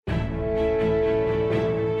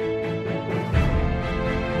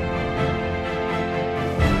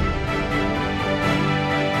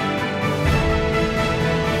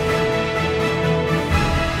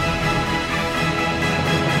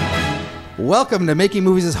Welcome to Making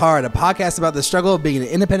Movies is Hard, a podcast about the struggle of being an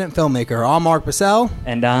independent filmmaker. I'm Mark Bursell.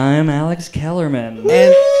 And I'm Alex Kellerman. And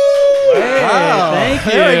hey, wow. Thank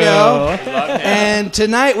you. There we go. And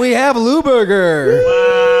tonight we have Lewberger.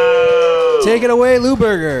 Wow. Take it away,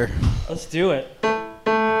 Lewberger. Let's do it.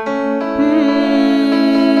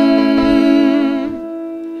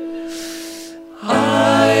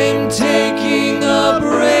 I'm taking a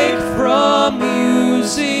break from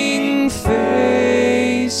using Facebook,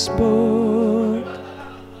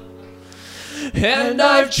 and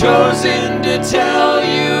I've chosen to tell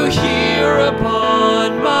you here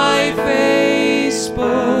upon my Facebook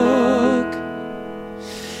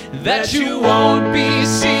that you won't be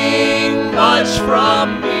seeing much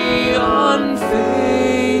from me on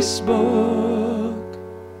Facebook.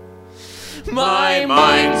 My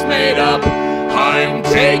mind's made up. I'm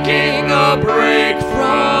taking a break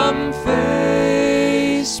from Facebook.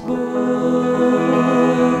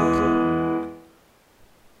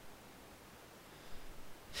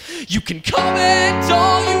 You can comment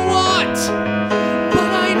all you want, but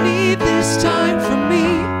I need this time for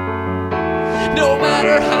me. No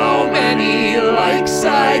matter how many likes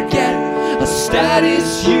I get, a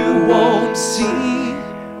status you won't see.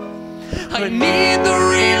 I need the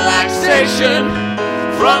relaxation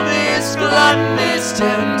from this gluttonous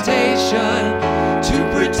temptation to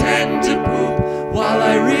pretend to poop while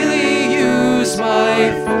I really use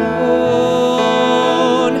my phone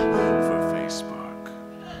for Facebook.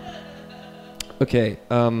 Okay,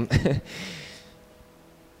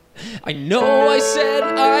 I know I said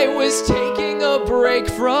I was taking a break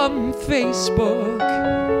from Facebook,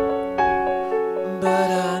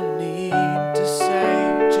 but I need to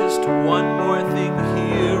say just one more thing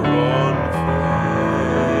here on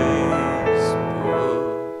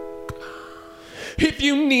If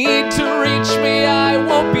you need to reach me, I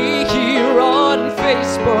won't be here on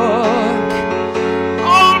Facebook.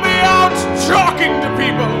 I'll be out talking to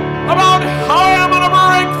people about how I'm on a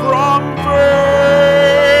break from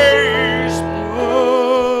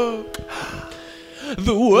Facebook.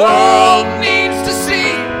 The world needs to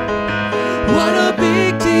see what a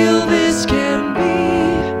big deal this can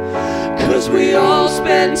be, 'cause we all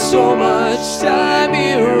spend so much time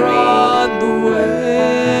here on the web.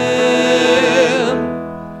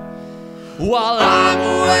 While I'm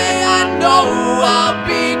away, I know I'll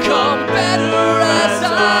become better as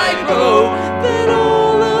I grow than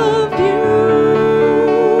all of you.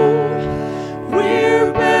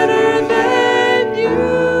 We're better than you.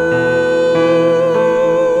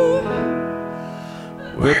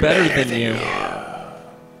 We're better than you.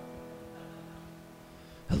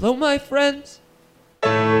 Hello, my friends.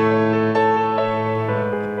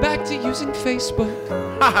 Back to using Facebook.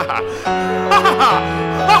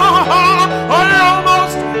 I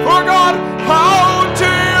almost forgot how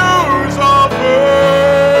to use a Facebook.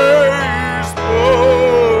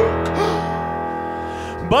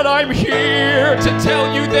 But I'm here to tell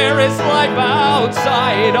you there is life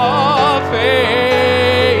outside of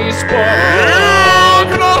Facebook. You're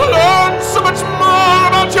gonna learn so much more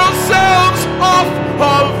about yourselves off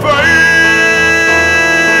of Facebook.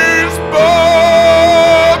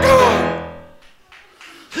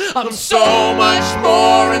 I'm so much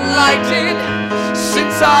more enlightened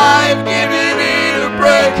since I've given it a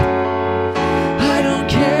break. I don't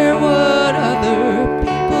care what other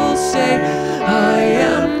people say, I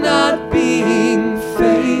am not being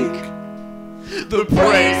fake. The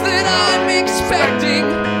praise that I'm expecting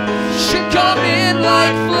should come in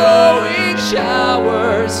like flowing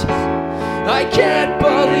showers. I can't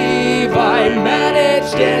believe I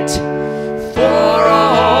managed it for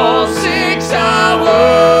a whole 6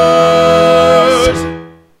 hours.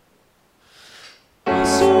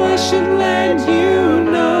 So I should let you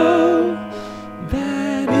know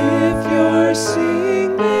that if you're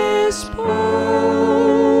seeing this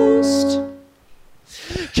post,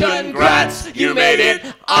 congrats, you made it.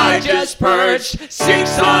 I just purged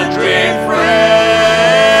 600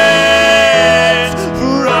 friends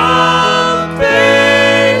from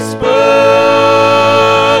Facebook.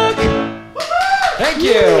 Thank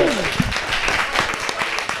you.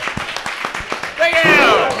 Thank you.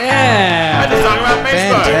 Yeah. I just talking about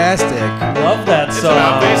Facebook. Fantastic. Love that It's song.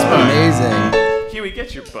 about Facebook. Amazing. Hughie,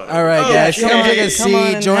 get your butt. All right, guys, come take a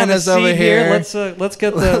seat. Join us over here. Let's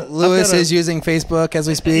get the. Lewis is using Facebook as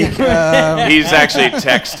we speak. He's actually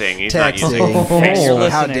texting. He's not using Texting. Facebook.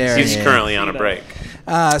 How dare He's you. currently on a break.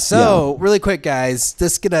 Really quick, guys,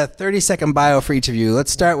 let's get a 30-second bio for each of you.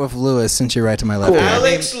 Let's start with Lewis, since you're right to my left.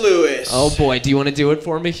 Alex Lewis. Lewis. Oh boy, do you want to do it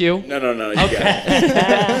for me, Hugh? No, you got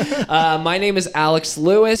it. My name is Alex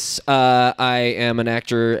Lewis. I am an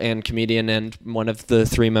actor and comedian and one of the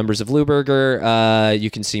 3 members of Lewberger. You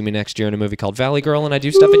can see me next year in a movie called Valley Girl, and I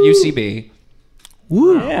do stuff at UCB.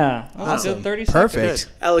 Woo. Yeah. Awesome. Good 30 seconds.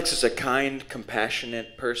 Perfect. Alex is a kind,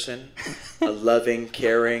 compassionate person, a loving,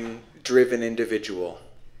 caring, driven individual.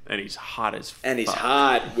 And he's hot as fuck. And he's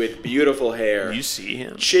hot with beautiful hair. Do you see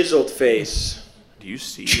him? Chiseled face. Do you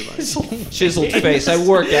see him? Chiseled face. I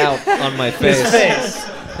work out on my face. His face.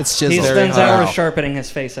 It's just He very spends hard. hours sharpening his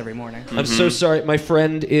face every morning. I'm so sorry. My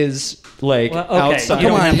friend is like Well, okay. outside. You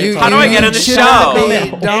Come don't on, have to you. talk. How do I get in the should show? not be-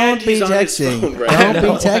 And Don't be he's on his texting. phone, right? Don't be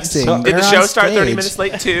texting. Did the You're show on start 30 stage. minutes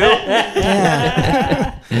late too?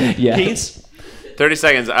 Yes. 30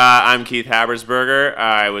 seconds. I'm Keith Habersberger.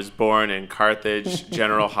 I was born in Carthage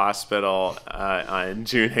General Hospital on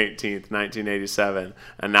June 18th, 1987.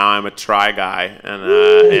 And now I'm a try guy.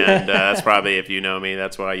 And that's probably, if you know me,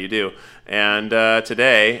 that's why you do. And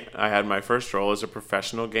today, I had my first role as a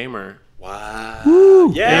professional gamer. Wow. Are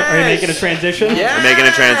you making a transition? Yeah. I'm making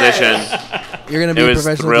a transition. You're gonna be It a was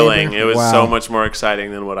professional thrilling. gamer? It was Wow. so much more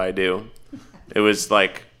exciting than what I do. It was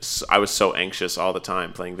like, I was so anxious all the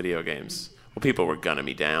time playing video games. Well, people were gunning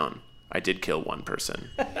me down. I did kill one person.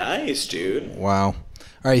 Nice, dude. Wow. All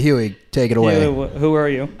right, Hughie, take it away. Who are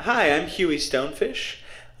you? Hi, I'm Hughie Stonefish.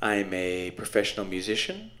 I'm a professional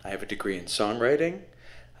musician. I have a degree in songwriting.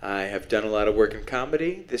 I have done a lot of work in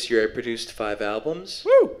comedy. This year I produced 5 albums.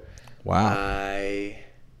 Woo! Wow. I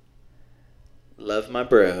love my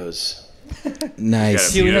bros.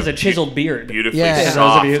 Nice. Yeah. Hughie has a chiseled beard. Beautifully Yeah. For those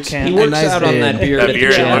soft. of you who can't. He works nice out on beard. that beard. That at the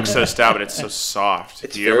beard, it gym. looks so stout, but it's so soft.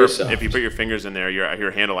 It's Do you very ever, soft. if you put your fingers in there,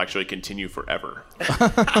 your hand will actually continue forever.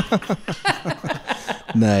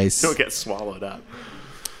 Nice. It'll get swallowed up.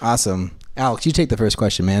 Awesome. Alex, you take the first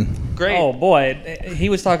question, man. Great. Oh boy, he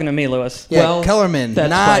was talking to me, Lewis. Yeah, Well, Kellerman, that's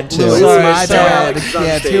not fine, too. Lewis. Sorry, My sorry. bad. Alex on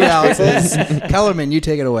Yeah, stage. 2 Alexes. Kellerman, you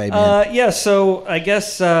take it away, man. Yeah. So I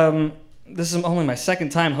guess this is only my second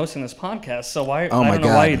time hosting this podcast. So why? Oh I my don't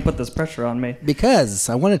know why God. you'd put this pressure on me. Because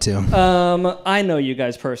I wanted to. I know you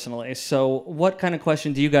guys personally. So what kind of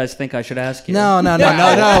question do you guys think I should ask you? No. That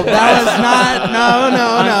was not.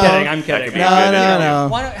 No. I'm kidding. could be No. good. No.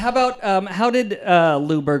 Why don't, how about how did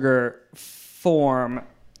Lewberger form?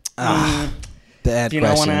 Bad Do you not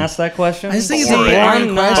want question. to ask that question? I just think it's a boring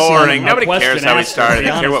I'm not question. Boring. a Nobody question cares how we asker, to started. be They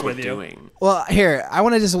care honest what we're with you. doing. Well, here, I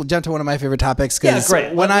want to just jump to one of my favorite topics. Yeah, Cause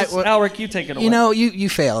great. When Alrik, you take it away. you know, you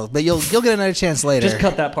failed, but you'll get another chance later. just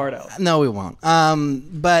cut that part out. No, we won't.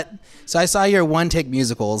 But so I saw your one-take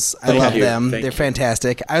musicals. I Thank love you. them. Thank They're you.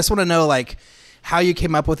 fantastic. I just want to know, like, how you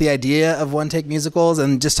came up with the idea of one-take musicals,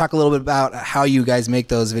 and just talk a little bit about how you guys make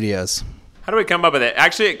those videos. How do we come up with it?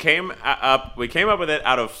 Actually, it came up. We came up with it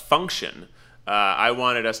out of function. I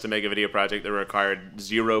wanted us to make a video project that required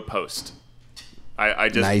 0 post. I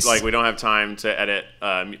just Nice. like, we don't have time to edit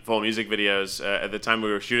full music videos. At the time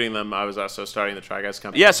we were shooting them, I was also starting the Try Guys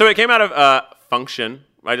company. Yeah, so it came out of function.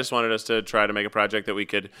 I just wanted us to try to make a project that we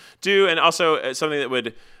could do, and also something that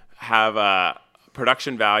would have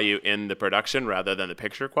production value in the production rather than the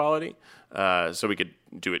picture quality, so we could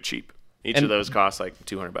do it cheap. Each of those costs like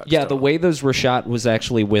 $200. Yeah, the total. way those were shot was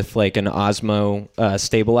actually with like an Osmo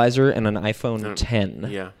stabilizer and an iPhone 10.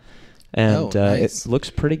 Yeah. And nice. it looks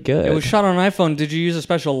pretty good. It was shot on an iPhone. Did you use a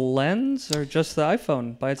special lens or just the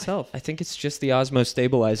iPhone by itself? I think it's just the Osmo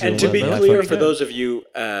stabilizer. And to on be the iPhone. clear, for those of you,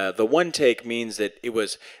 the one take means that it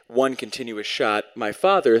was one continuous shot. My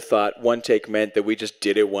father thought one take meant that we just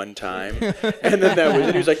did it one time. And then that was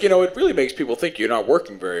it. He was like, it really makes people think you're not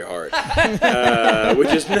working very hard. Which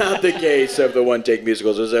is not the case of the one take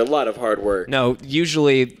musicals. There's a lot of hard work. No,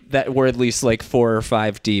 usually that we're at least like 4 or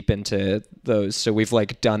 5 deep into those, so we've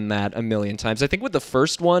like done that a million times. I think with the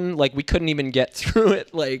first one, like we couldn't even get through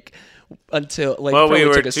it like until like well, we probably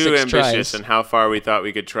were took us too 6 ambitious tries. in how far we thought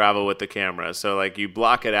we could travel with the camera. So like you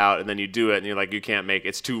block it out and then you do it and you're like, you can't make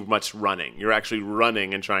it's too much running. You're actually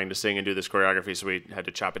running and trying to sing and do this choreography. So we had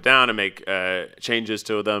to chop it down and make changes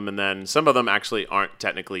to them. And then some of them actually aren't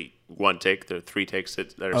technically one take. They're 3 takes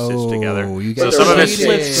that are stitched together. You So guys some of cheated.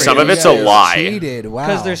 it's some of You it's a guys lie. Cheated. Wow.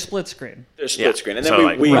 Because they're split screen. They're split Yeah. screen. And So, then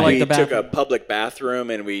like, we Like the took a bathroom. public bathroom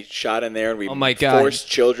and we shot in there and we Oh my God. forced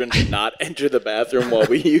children to not enter the bathroom while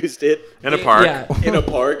we used it. In a park. Yeah. In a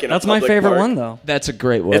park. That's my favorite one, though. That's a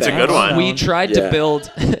great one. It's a good one. We tried to Yeah. build,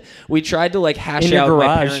 we tried to like hash In your out my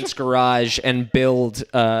garage. parents' garage and build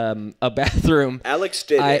a bathroom. Alex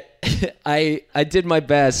did it. I did my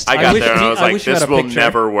best. I got wish there and you- I was I like, wish you this had a will picture.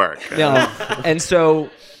 never work. No. And so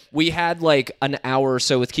we had like an hour or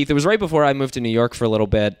so with Keith. It was right before I moved to New York for a little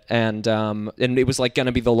bit, and it was like going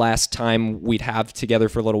to be the last time we'd have together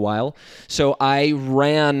for a little while. So I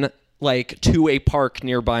ran like to a park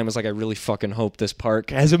nearby and was like, I really fucking hope this park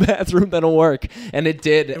has a bathroom that'll work, and it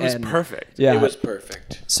did. It was perfect. It was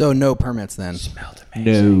perfect. So no permits then. Smelled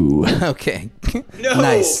amazing. No. Okay. No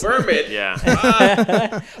Nice. permit. Yeah.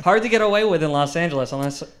 Hard to get away with in Los Angeles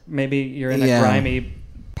unless maybe you're in a grimy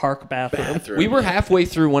park bathroom. We were halfway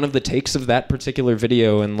through one of the takes of that particular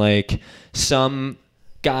video, and like some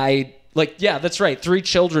guy, like, yeah, that's right, 3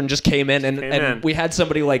 children just came in. We had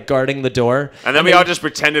somebody like guarding the door, And then we all just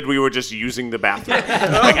pretended we were just using the bathroom.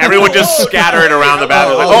 Like everyone just scattered around the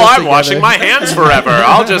bathroom. Like, I'm washing my hands forever.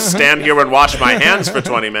 I'll just stand here and wash my hands for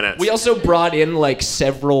 20 minutes. We also brought in like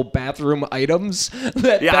several bathroom items.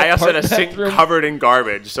 I also had a sink covered in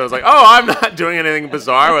garbage. So I was like, I'm not doing anything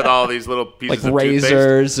bizarre with all these little pieces like of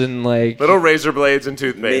razors toothpaste. And like Little razor blades and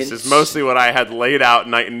toothpaste Mints. is mostly what I had laid out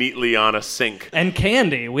neatly on a sink. And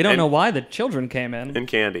candy. We don't know why the children came in. And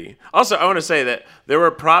candy. Also, I want to say that there were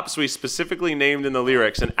props we specifically named in the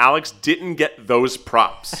lyrics, and Alex didn't get those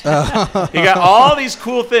props. He got all these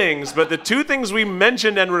cool things, but the 2 things we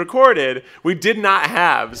mentioned and recorded, we did not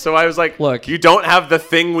have. So I was like, Look, you don't have the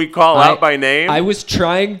thing we call out by name? I was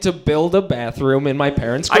trying to build a bathroom in my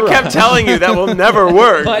parents' garage. I kept telling you that will never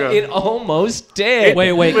work. But it almost did. Wait,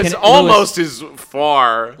 It was almost as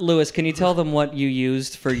far. Lewis, can you tell them what you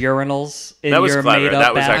used for urinals in That was your clever. made-up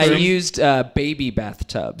That was I bathroom? actually- used baby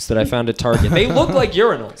bathtubs that I found at Target. They look like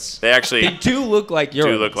urinals. They actually They do look like urinals.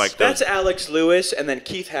 do look like those. That's Alex Lewis, and then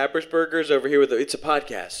Keith Habersberger's over here with it's a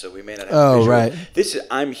podcast, so we may not have Oh, a visual. right.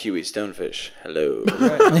 I'm Hughie Stonefish. Hello.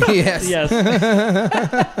 Yes. Yes.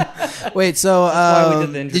 Wait, so why we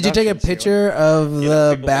did the did you take a introductions, picture of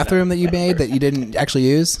the bathroom that you made that you didn't actually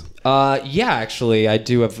use? Yeah, actually, I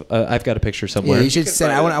do have. I've got a picture somewhere. Yeah, you should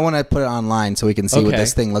send. find I want to put it online so we can see what Okay.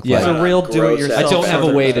 this thing looked Yeah. It's like. a real Gross do-it-yourself. I don't have a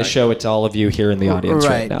photo. way to show it to all of you here in the audience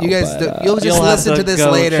right now. You guys, but, you'll just You'll have listen to this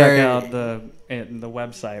go later. Check out the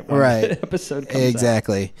website when Right. the episode comes out.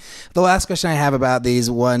 Exactly. The last question I have about these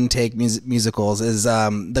one-take musicals is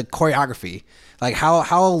the choreography. Like,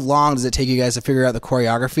 how long does it take you guys to figure out the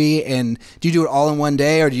choreography? And do you do it all in one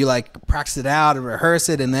day, or do you like practice it out and rehearse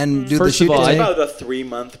it and then do First the of shoot all, day? It's about a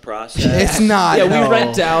 3-month process. It's not. Yeah, no. we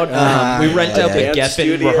rent out. We rent out the Dance Geffen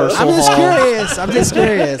studio. rehearsal I'm just hall. curious. I'm just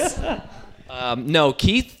curious. No,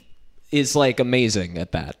 Keith is like amazing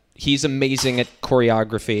at that. He's amazing at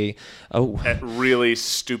choreography. Oh, At really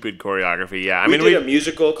stupid choreography. Yeah, I We mean, did a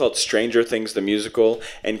musical called Stranger Things, the musical,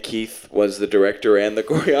 and Keith was the director and the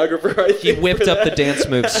choreographer. I he think, whipped for up the that. dance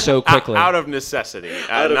moves so quickly. out of necessity,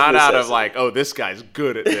 Out of not out of necessity. like, this guy's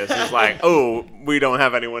good at this. It's like, we don't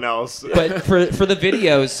have anyone else. But for the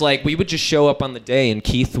videos, like, we would just show up on the day, and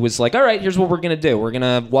Keith was like, all right, here's what we're going to do. We're going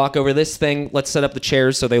to walk over this thing. Let's set up the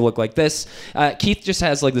chairs so they look like this. Keith just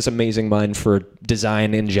has, like, this amazing mind for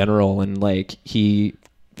design in general, and, like,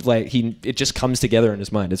 it just comes together in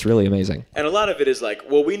his mind. It's really amazing. And a lot of it is like,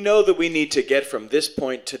 well, we know that we need to get from this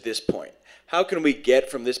point to this point. How can we get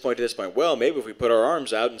from this point to this point? Well, maybe if we put our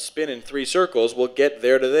arms out and spin in 3 circles, we'll get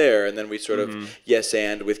there to there. And then we sort of yes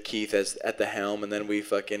and with Keith as at the helm, and then we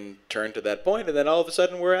fucking turn to that point, and then all of a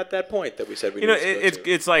sudden we're at that point that we said we You know, needed to go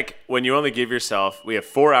to. it's like when you only give yourself, we have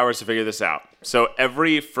 4 hours to figure this out. So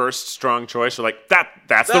every first strong choice, you're like, that's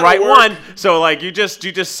the That'll right work. one. So like you just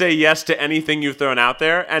say yes to anything you've thrown out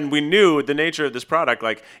there. And we knew the nature of this product,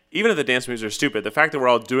 like even if the dance moves are stupid, the fact that we're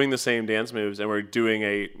all doing the same dance moves and we're doing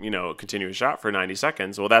a continuous shot for 90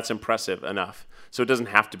 seconds, well, that's impressive enough. So it doesn't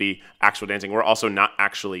have to be actual dancing. We're also not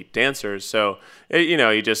actually dancers. So,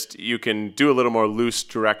 you can do a little more loose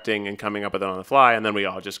directing and coming up with it on the fly. And then we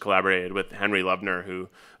all just collaborated with Henry Lewberger, who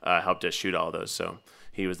helped us shoot all those. So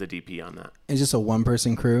he was the DP on that. It's just a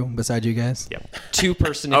one-person crew beside you guys? Yep.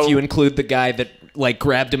 2-person if you include the guy that, like,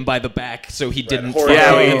 grabbed him by the back so he didn't Jorge,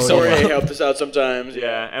 Yeah, we- Jorge helped us out sometimes.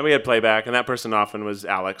 Yeah, and we had playback, and that person often was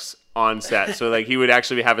Alex on set. So like he would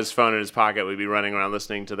actually have his phone in his pocket. We'd be running around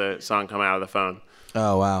listening to the song come out of the phone.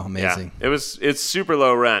 Oh, wow. Amazing. Yeah, it's super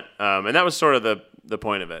low rent, and that was sort of the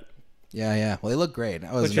point of it. Yeah. Well, they look great.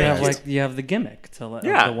 I was But you have amazed. you have the gimmick to let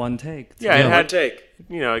Yeah. the one take. Yeah, One it had take.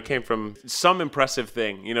 it came from some impressive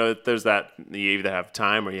thing. There's that you either have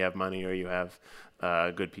time or you have money or you have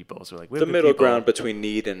good people. So like we have The good middle people. ground between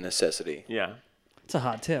need and necessity. Yeah. It's a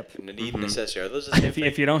hot tip. Need and necessity. Are those the same thing?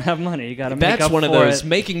 If you don't have money, you got to make That's up one of for those. it.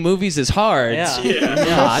 Making movies is hard. Yeah.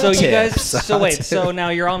 Hot So you guys. tips. So wait. So now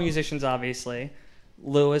you're all musicians, obviously.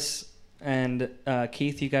 Lewis and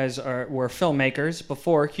Keith, you guys were filmmakers.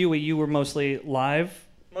 Before Hughie, you were mostly live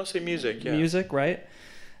Mostly music, yeah. music, right?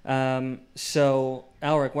 So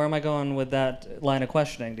Alrik, where am I going with that line of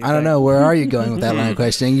questioning? Do you I don't think? know. Where are you going with that line of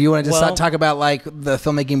questioning? You want to just Well- talk about like the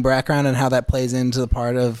filmmaking background and how that plays into the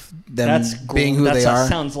part of them being who they are?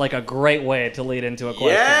 Sounds like a great way to lead into a question.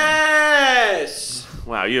 Yes.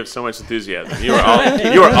 Wow, you have so much enthusiasm. You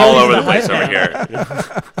are all over the place over here.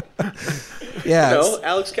 Yeah. No,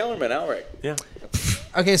 Alex Kellerman, Alrik. Yeah.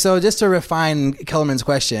 Okay, so just to refine Kellerman's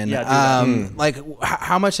question, Yeah, do that. like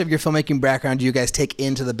how much of your filmmaking background do you guys take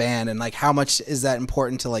into the band, and like how much is that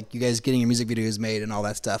important to like you guys getting your music videos made and all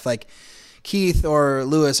that stuff? Like Keith or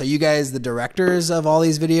Lewis, are you guys the directors of all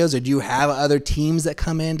these videos, or do you have other teams that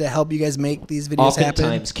come in to help you guys make these videos happen?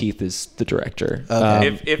 Oftentimes, Keith is the director.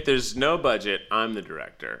 Okay. If there's no budget, I'm the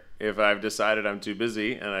director. If I've decided I'm too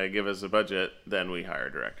busy and I give us a budget, then we hire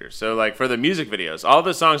a director. So like for the music videos, all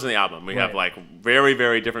the songs on the album, we have like very,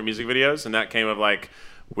 very different music videos, and that came of like,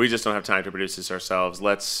 we just don't have time to produce this ourselves.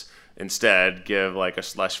 Let's instead give like a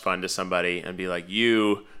slush fund to somebody and be like,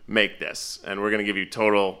 you make this, and we're going to give you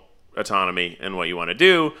total autonomy in what you want to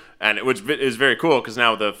do, and which is very cool because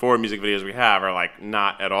now the 4 music videos we have are like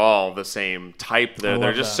not at all the same type.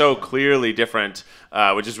 They're just so clearly different,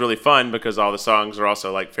 which is really fun because all the songs are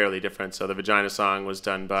also like fairly different. So the Vagina song was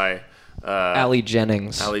done by Allie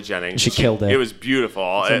Jennings. She killed it. It was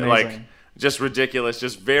beautiful. It's Like amazing. just ridiculous,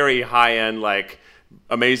 just very high end, like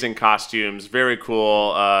amazing costumes, very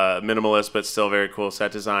cool, minimalist but still very cool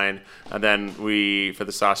set design. And then for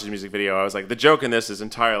the Sausage music video, I was like, the joke in this is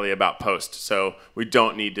entirely about post, so we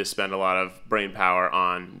don't need to spend a lot of brain power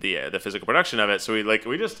on the physical production of it. So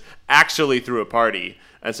we just actually threw a party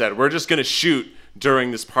and said, we're just gonna shoot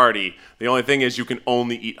during this party. The only thing is you can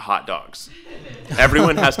only eat hot dogs.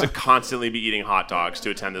 Everyone has to constantly be eating hot dogs to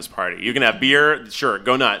attend this party. You can have beer, sure,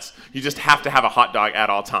 go nuts. You just have to have a hot dog at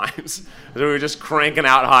all times. So we were just cranking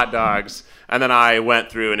out hot dogs. And then I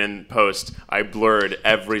went through and in post, I blurred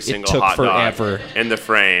every single took hot forever. dog in the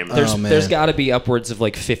frame. There's got to be upwards of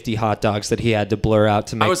like 50 hot dogs that he had to blur out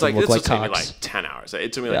to make I was them like, look this like will take me cocks. like 10 hours.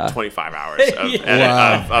 It took me Yeah. like 25 hours of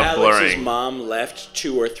Alex's blurring. mom left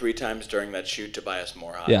 2 or 3 times during that shoot to buy us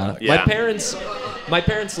more hot Yeah. dogs. Yeah. My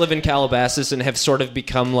parents live in Calabasas and have sort of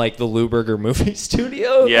become like the Lewberger movie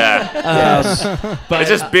studio. Yeah. But It's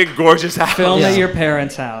just big, gorgeous house. Film Yeah. at your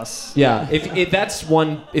parents' house. yeah, if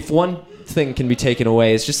one thing can be taken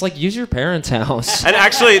away, it's just like use your parents' house. And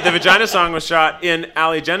actually, the Vagina song was shot in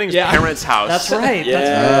Allie Jennings' Yeah. parents' house. That's right. Yeah.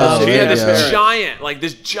 That's right. She had there this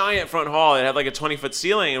you go. giant front hall. It had like a 20-foot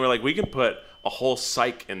ceiling, and we're like, we can put a whole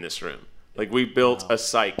psych in this room. Like we built a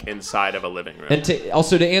psych inside of a living room. And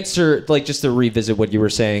also to answer, like, just to revisit what you were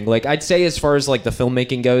saying, like, I'd say as far as like the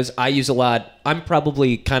filmmaking goes, I use a lot. I'm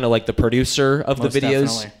probably kind of like the producer of Most the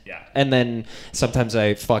videos. definitely. Yeah. And then sometimes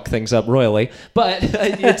I fuck things up royally, but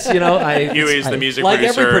it's Hughie's the music Like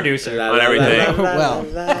producer. every producer. on everything. Well,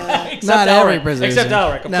 Except not every Alrik. producer. Except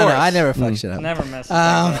Alrik, of no, course. I never fuck shit up. Never mess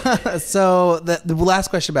with that. So the last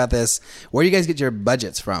question about this: where do you guys get your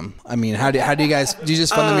budgets from? I mean, how do you guys do? You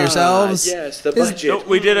just fund them yourselves? Yes, the Is- budget. No,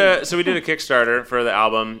 we did a Kickstarter for the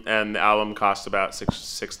album, and the album cost about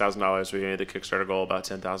 $6,000. We made the Kickstarter goal about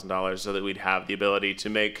 $10,000, so that we'd have the ability to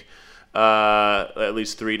make at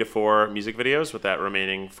least 3 to 4 music videos, with that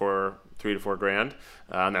remaining for 3 to 4 grand,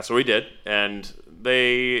 and that's what we did. And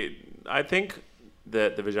I think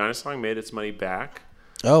that the Vagina song made its money back.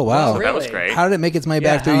 Oh wow! So that was Really? great. How did it make its money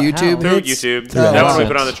Yeah, back through how- YouTube? how? Through hits? YouTube. Through That one we AdSense.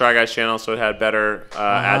 put on the Try Guys channel, so it had better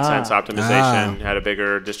AdSense optimization, had a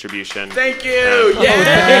bigger distribution. Thank you.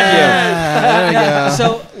 Yeah. There we go.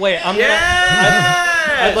 So wait,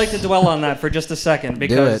 I'd like to dwell on that for just a second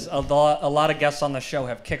because it. a lot of guests on the show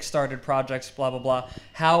have kickstarted projects, blah blah blah.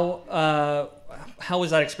 How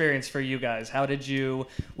was that experience for you guys?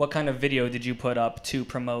 What kind of video did you put up to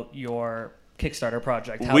promote your Kickstarter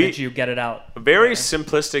project? How did you get it out? Very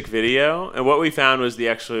simplistic video, and what we found was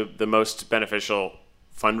the most beneficial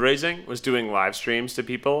fundraising was doing live streams to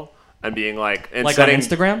people and being like, and Like setting on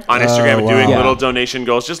Instagram? on Instagram and doing wow. little donation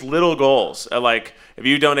goals, just little goals. Like if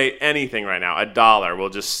you donate anything right now, $1, we'll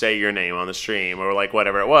just say your name on the stream, or like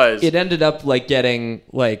whatever it was. It ended up like getting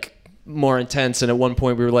like more intense, and at one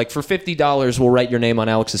point we were like, for $50 we'll write your name on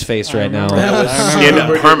Alex's face right now. in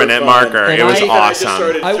a permanent marker. And It was I I just awesome.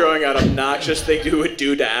 started throwing out obnoxious things you would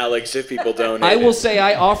do to Alex if people donated. I will say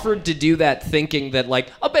I offered to do that thinking that like,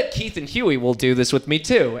 I'll bet Keith and Hughie will do this with me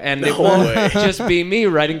too, and it won't way. just be me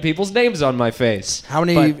writing people's names on my face. How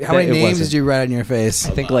many But names wasn't. did you write on your face? I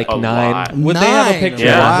think like A 9. lot. Would they have a picture?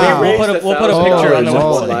 Yeah. Wow. We'll put a picture on the $1,000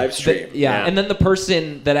 website. live stream. Yeah, Yeah. and then the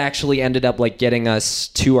person that actually ended up like getting us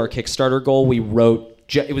to our Kickstarter goal, we wrote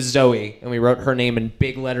it was Zoe, and we wrote her name in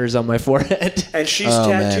big letters on my forehead. And she's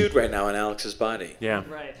tattooed right now on Alex's body. Yeah.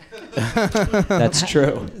 Right. That's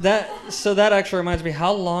true. That actually reminds me.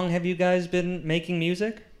 How long have you guys been making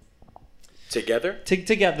music Together?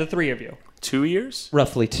 together? The three of you. 2 years?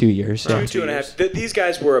 Roughly 2 years. Yeah. Two and a half. These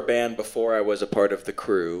guys were a band before I was a part of the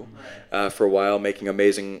crew for a while, making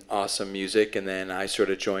amazing, awesome music. And then I sort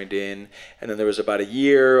of joined in. And then there was about a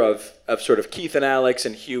year of sort of Keith and Alex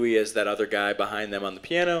and Hughie as that other guy behind them on the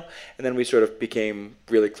piano. And then we sort of became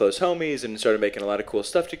really close homies and started making a lot of cool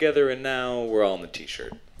stuff together. And now we're all in the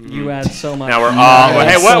T-shirt. You add so much. Now we're all.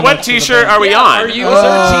 Hey, what T-shirt are we on? Is there a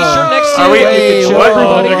T-shirt next to Are you? we- that you can show what?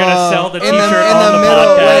 everybody? They're gonna sell the in T-shirt the on the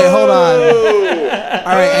middle. podcast. Wait, hold on.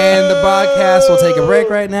 All right, and the podcast will take a break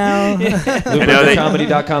right now.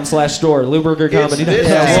 LewbergerComedy.com/store.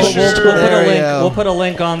 LewbergerComedy.com. Yeah, We'll put a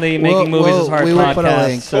link on the Making Movies is Hard we will put a podcast,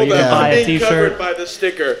 link. so you can buy a Being T-shirt. covered by the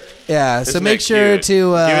sticker. Yeah, so Isn't make that sure cute?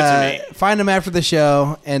 to Give it to me. find them after the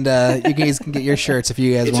show, and you guys can get your shirts if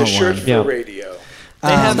you guys It's want a shirt one. for Yeah. radio. They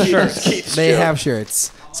have shirts. Keith's They joke. have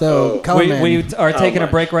shirts. So, Kellerman. We are taking a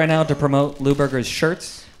much? break right now to promote Lewberger's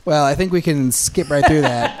shirts. Well, I think we can skip right through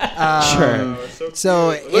that. Sure. So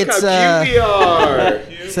Look it's how cute we are.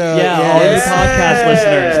 so Yeah, all the yes. podcast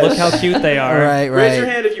listeners. Look how cute they are. Right, Raise your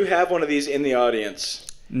right. hand if you have one of these in the audience.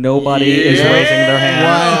 Nobody is Yeah. raising their hand.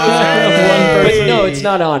 Wow. But no, it's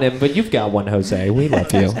not on him, but you've got one, Jose. We love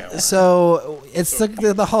you. So it's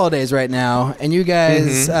the holidays right now, and you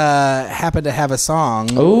guys happen to have a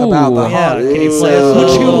song Ooh. about the Yeah, holidays. can you play a Would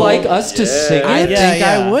song? you like us to sing I it? Yeah, think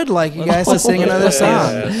yeah. I would like you guys to sing another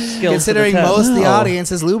song. Skills to the Considering test. most of the No.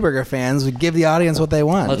 audience is Lewberger fans, we give the audience what they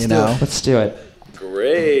want. Let's you do know? it. Let's do it.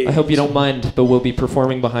 Great. I hope you don't mind, but we'll be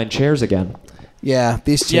performing behind chairs again. Yeah,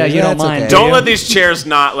 these chairs. Yeah, you don't that's mind. okay. Don't let these chairs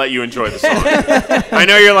not let you enjoy the song. I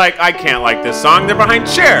know you're like, I can't like this song. They're behind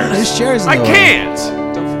chairs. There's chairs in I the way. can't.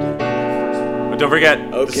 But don't forget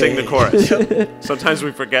to Okay. sing the chorus. Sometimes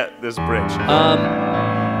we forget this bridge.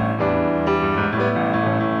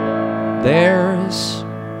 There's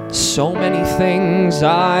so many things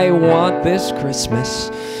I want this Christmas,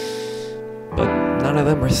 but none of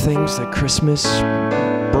them are things that Christmas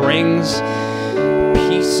brings.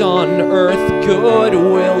 Peace on earth,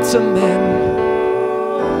 goodwill to men,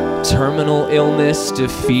 terminal illness,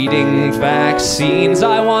 defeating vaccines.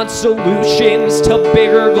 I want solutions to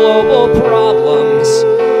bigger global problems,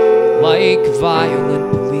 like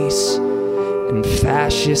violent police and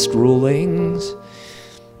fascist rulings.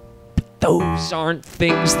 But those aren't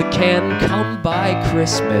things that can come by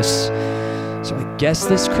Christmas. So I guess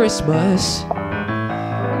this Christmas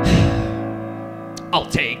I'll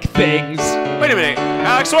take things. Wait a minute,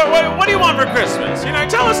 Alex. What do you want for Christmas?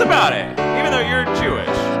 Tell us about it. Even though you're Jewish.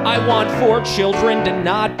 I want for children to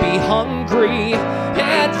not be hungry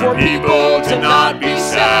and for people to not be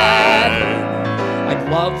sad. I'd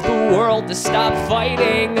love the world to stop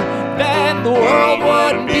fighting, then the world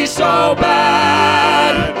wouldn't be so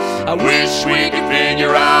bad. I wish we could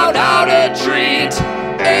figure out how to treat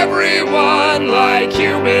everyone like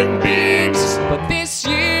human beings. But this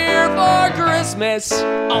year for Christmas,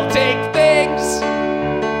 I'll take things.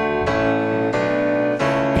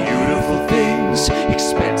 Beautiful things,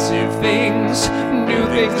 expensive things, new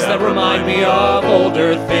things that remind me of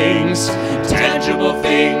older things, tangible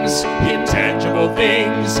things, intangible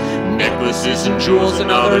things, necklaces and jewels and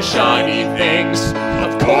other shiny things.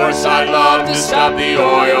 Of course I'd love to stop the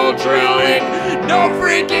oil drilling, no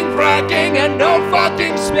freaking fracking and no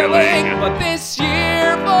fucking spilling. But this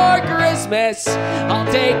year for Christmas, I'll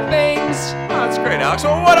take things. Oh, that's great, Alex.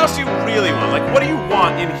 Well, what else do you really want? Like, what do you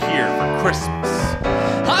want in here for Christmas?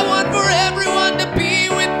 I want for everyone to be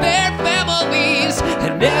with their families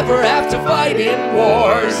and never have to fight in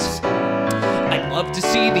wars. I'd love to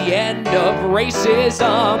see the end of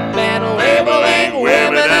racism and labeling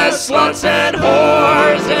women as sluts and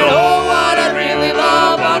whores. And oh, what I'd really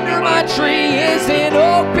love under my tree is an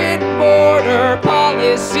open border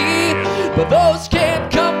policy. But those can't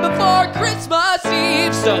come before Christmas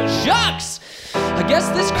Eve, so shucks! I guess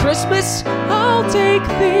this Christmas I'll take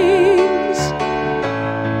things.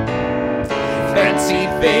 Fancy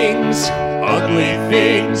things, ugly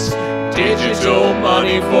things, digital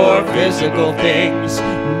money for physical things,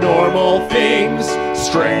 normal things,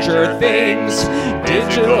 stranger things,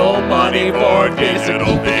 digital money for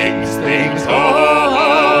digital things, things,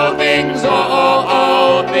 oh, things,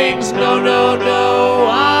 oh, things, no, no, no,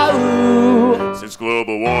 ah, Since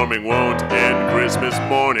global warming won't end Christmas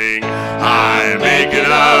morning, I'm making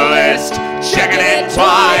a list, checking it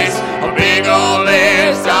twice, a big old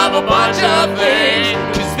list of a bunch of things.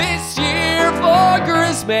 'Cause this year for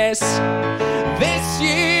Christmas, this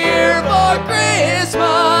year for for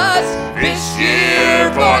Christmas. This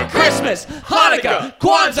year for Christmas, Hanukkah,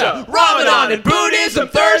 Kwanzaa, Ramadan, and Buddhism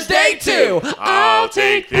Thursday too. I'll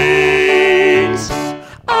take things.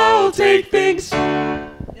 I'll take things.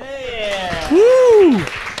 Woo!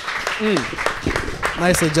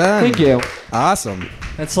 Nicely done. Thank you. Awesome.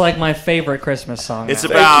 It's like my favorite Christmas song. It's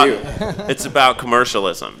now. about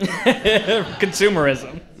commercialism.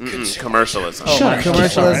 Consumerism. Commercialism.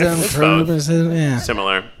 Commercialism. Yeah.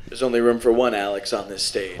 Similar. There's only room for one Alex on this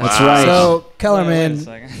stage. That's right. So, Wait a Kellerman,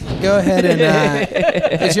 second. go ahead and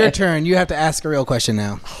it's your turn. You have to ask a real question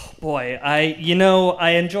now. Boy, I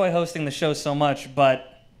enjoy hosting the show so much, but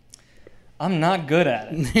I'm not good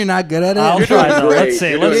at it. You're not good at it? I'll try though. great. Let's see.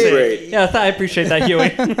 You're Let's doing see. great. Yeah, I appreciate that, Huey.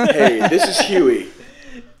 Hey, this is Hughie.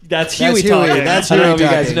 That's That's Huey talking. That's I don't know if you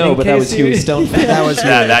Hughie guys talking. know, but that was Huey Stonefan. That was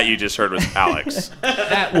Hughie. That you just heard was Alex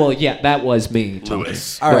That was me. talking.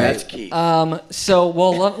 Lewis. All That's right. Keith. So,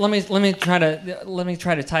 well, let me try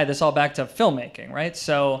to tie this all back to filmmaking, right?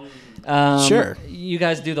 So, Sure. You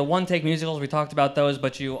guys do the one-take musicals. We talked about those,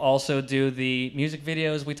 but you also do the music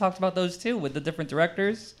videos. We talked about those too with the different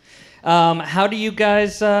directors. How do you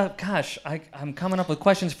guys? I'm coming up with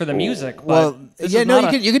questions for the music. But Well, this yeah, is no,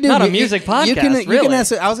 not you can do not a you- music podcast. You can really.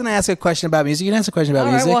 ask. I was going to ask a question about music. You can ask a question about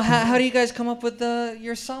All right. music. Well, how do you guys come up with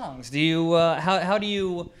your songs? Do you how do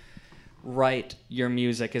you write your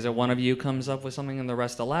music? Is it one of you comes up with something and the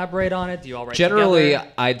rest elaborate on it? Do you all write Generally, together?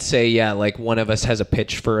 I'd say, yeah, like one of us has a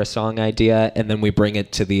pitch for a song idea, and then we bring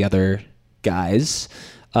it to the other guys.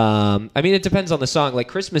 I mean, it depends on the song. Like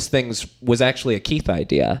Christmas Things was actually a Keith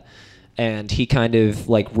idea, and he kind of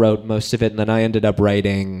like wrote most of it, and then I ended up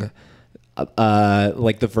writing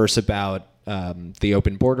like the verse about the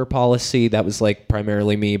open border policy. That was like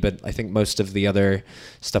primarily me, but I think most of the other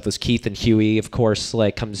stuff was Keith, and Hughie, of course,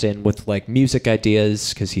 like comes in with like music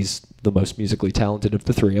ideas because he's the most musically talented of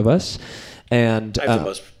the three of us. And I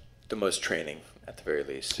have the most training at the very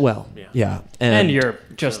least. well, yeah. And you're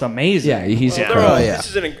just amazing. yeah, he's They're incredible. all, yeah.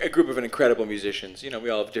 This is a group of incredible musicians. You know, we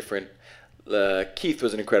all have different. Keith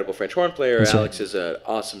was an incredible French horn player. That's Alex is an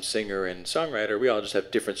awesome singer and songwriter. We all just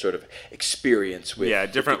have different sort of experience with.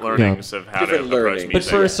 Different with the group. learnings of how Different to approach learning. But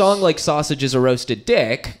music. for a song like Sausage is a Roasted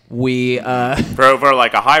Dick, we for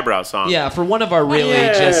like a highbrow song. yeah, for one of our really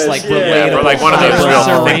Yes, just like yeah. relatable For like one of those real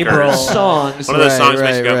Cerebral. thinkers. songs. One of those Right, songs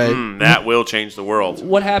makes you right, go, right. that will change the world.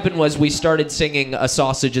 What happened was we started singing A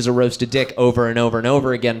Sausage is a Roasted Dick over and over and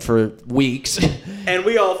over again for weeks. And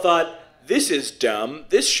we all thought, this is dumb.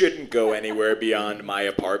 This shouldn't go anywhere beyond my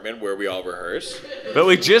apartment where we all rehearse. But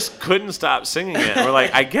we just couldn't stop singing it. We're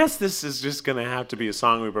like, I guess this is just going to have to be a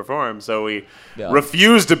song we perform. So we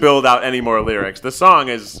refused to build out any more lyrics. The song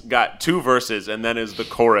has got 2 verses and then is the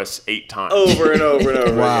chorus 8 times. Over and over and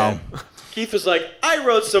over Wow. again. Keith was like, I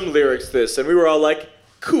wrote some lyrics to this. And we were all like,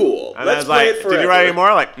 cool. And I Let's was play like, it forever. did you write any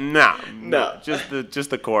more? Like, no. No. Just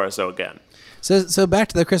the chorus again. So back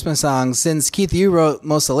to the Christmas song. Since Keith, you wrote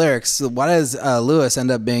most of the lyrics, why does Lewis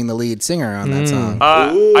end up being the lead singer on that song?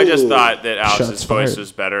 I just thought that Alex's Shots voice fired.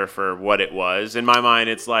 was better for what it was. In my mind,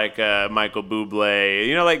 it's like Michael Bublé.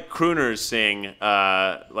 You know, like crooners sing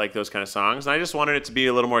like those kind of songs. And I just wanted it to be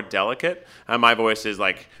a little more delicate. My voice is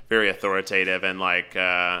like very authoritative and like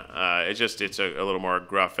it's a little more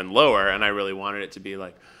gruff and lower. And I really wanted it to be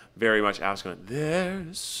like very much Alex going,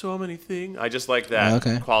 there's so many things. I just like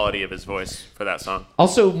that quality of his voice for that song.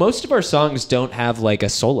 Also, most of our songs don't have like a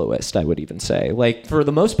soloist, I would even say. Like for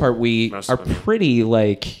the most part, we Most are of them. pretty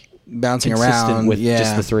like Bouncing consistent around with yeah.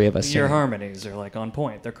 just the three of us. Your singing. harmonies are like on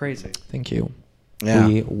point. They're crazy. Thank you. Yeah.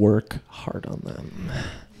 We work hard on them.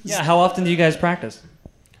 Yeah. How often do you guys practice?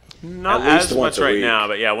 Not At least as once much a right week. now,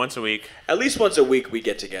 but yeah, once a week. At least once a week we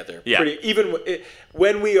get together. Yeah.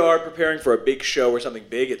 When we are preparing for a big show or something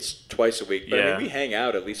big, it's twice a week. But I Yeah. mean, we hang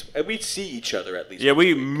out at least. And we see each other at least. Yeah,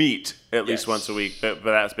 we meet at least Yes. once a week, but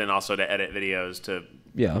that's been also to edit videos to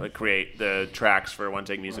Yeah. create the tracks for one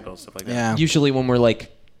take musicals, stuff like that. Yeah. Usually when we're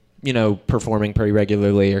like, you know, performing pretty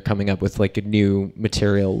regularly or coming up with like a new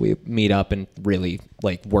material, we meet up and really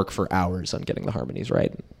like work for hours on getting the harmonies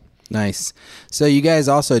right. Nice. So you guys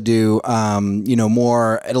also do,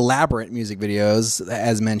 more elaborate music videos,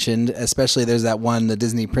 as mentioned. Especially there's that one, the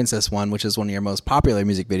Disney Princess one, which is one of your most popular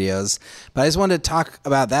music videos. But I just wanted to talk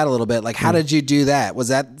about that a little bit. Like, how did you do that? Was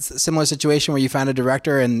that a similar situation where you found a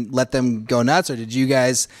director and let them go nuts, or did you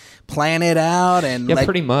guys plan it out? And Yeah,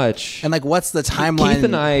 pretty much. And like, what's the timeline? Keith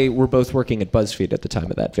and I were both working at BuzzFeed at the time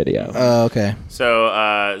of that video. Oh, okay.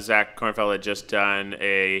 So Zach Kornfeld had just done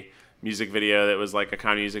a music video that was like a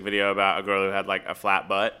comedy music video about a girl who had like a flat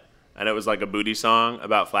butt, and it was like a booty song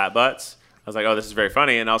about flat butts. was like, oh, this is very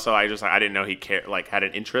funny. And also, I didn't know he had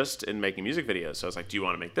an interest in making music videos. So I was like, do you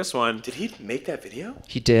want to make this one? Did he make that video?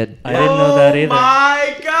 He did. I didn't know that either. Oh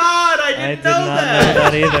my God, I I didn't did know not that. know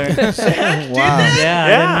that either. Zach did Wow. that? Yeah, I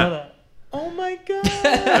didn't know that. Oh my God.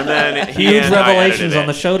 And then Huge and I revelations edited on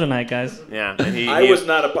the it. show tonight, guys. Yeah, and I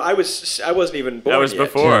wasn't even born That was yet.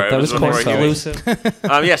 before. Yeah, that It was before Bursell. Hughie.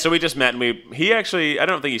 Exclusive. Yeah, so we just met, and he actually, I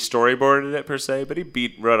don't think he storyboarded it per se, but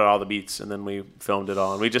he wrote all the beats, and then we filmed it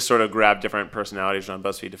all, and we just sort of grabbed different personalities on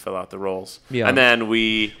BuzzFeed to fill out the roles. Yeah. And then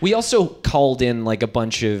we also called in like a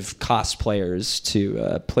bunch of cosplayers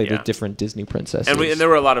to play the Yeah. different Disney princesses. and there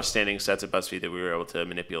were a lot of standing sets at BuzzFeed that we were able to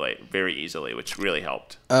manipulate very easily, which really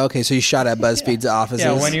helped. Okay, so you shot at BuzzFeed's offices.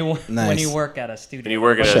 Yeah, when you Nice. work at a studio. When you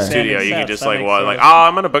work at Sure. a studio, Standing you can sets, just that like, makes well, sense. like, oh,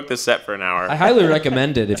 I'm gonna book this set for an hour. I highly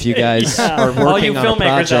recommend it if you guys are All you working on a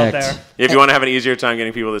filmmakers out project. there. If you want to have an easier time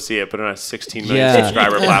getting people to see it, put it on a 16 million Yeah.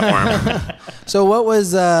 subscriber platform. So what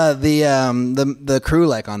was the crew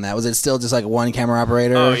like on that? Was it still just like one camera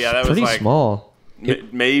operator? Oh yeah, that was Pretty like small.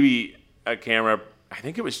 maybe a camera. I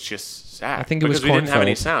think it was just Zach. I think it was because we didn't have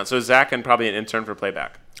any Kornfeld. sound. So Zach and probably an intern for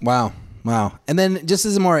playback. Wow. And then just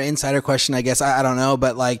as a more insider question, I guess, I don't know,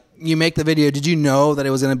 but like you make the video, did you know that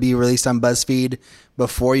it was going to be released on BuzzFeed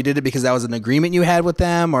before you did it because that was an agreement you had with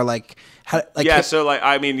them, or like how? Like, Yeah, so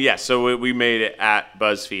so we made it at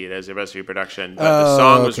BuzzFeed as a BuzzFeed production, but the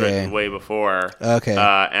song was okay. written way before. Okay.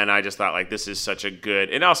 And I just thought like this is such a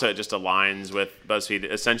good, and also it just aligns with BuzzFeed.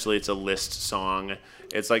 Essentially, it's a list song.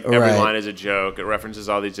 It's like every Right. line is a joke. It references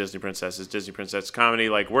all these Disney princesses. Disney princess comedy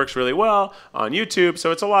like works really well on YouTube.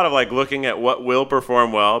 So it's a lot of like looking at what will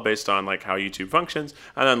perform well based on like how YouTube functions,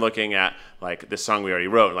 and then looking at like this song we already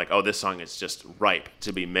wrote, and like, oh, this song is just ripe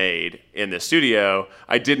to be made in the studio.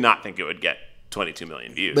 I did not think it would get 22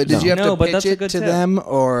 million views. But did you have No, to but pitch that's a it good to tip. them,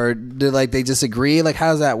 or did like they just agree? Like,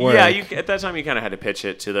 how does that work? Yeah, at that time you kind of had to pitch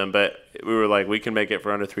it to them, but we were like, we can make it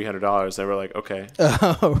for under $300. They were like, okay,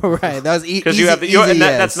 Oh, right. That was because easy. you have easy, and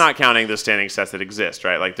yes. that's not counting the standing sets that exist,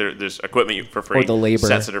 right? Like there's equipment for free, Or the labor.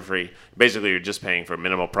 sets that are free. Basically, you're just paying for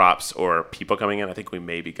minimal props or people coming in. I think we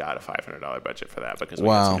maybe got a $500 budget for that because we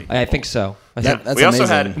had so Wow. many I people. think so. That's we also amazing.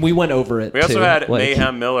 had We went over it. We also too. had Like,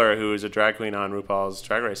 Mayhem Miller, who is a drag queen on RuPaul's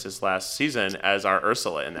Drag Race this last season, as our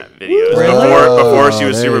Ursula in that video. It was Really? before she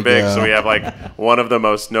was There super you big, go. so we have like one of the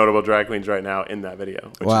most notable drag queens right now in that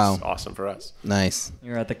video, which Wow. is awesome for us. Nice.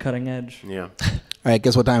 You're at the cutting edge. Yeah. All right,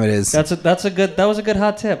 guess what time it is? That was a good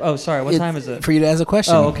hot tip. Oh, sorry. What time is it? For you to ask a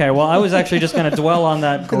question. Oh, okay. Well, I was actually just going to dwell on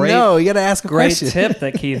that great, No, you got to ask a great question. tip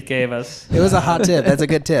that Keith gave us It was a hot tip. That's a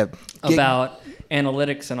good tip. about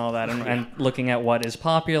analytics and all that, and looking at what is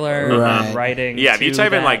popular, Right. and writing. Yeah, if you to type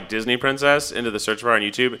in that. like Disney Princess into the search bar on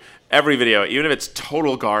YouTube, every video, even if it's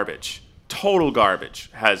total garbage,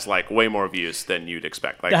 has like way more views than you'd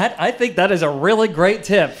expect. Like I think that is a really great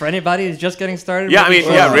tip for anybody who's just getting started. Yeah, I making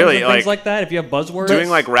mean, yeah, songs really, and things like, like that. If you have buzzwords, doing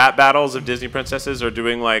like rap battles of Disney princesses, or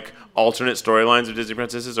doing like alternate storylines of Disney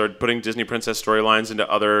princesses, or putting Disney princess storylines into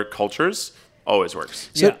other cultures always works.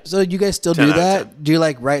 So, Yeah. so you guys still 10 do out of that? 10. Do you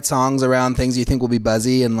like write songs around things you think will be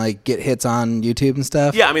buzzy and like get hits on YouTube and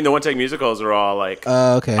stuff? Yeah, I mean the one take musicals are all like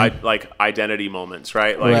Okay. like identity moments,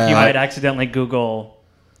 right? Like Right. you might accidentally Google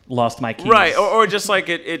 "lost my keys." right, or just like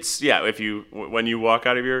it's yeah. If you when you walk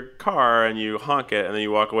out of your car and you honk it, and then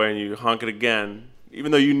you walk away and you honk it again,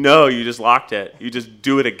 even though you know you just locked it, you just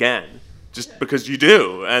do it again, just because you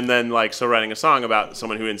do. And then like so, writing a song about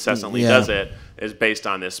someone who incessantly Yeah. does it is based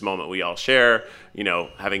on this moment we all share. You know,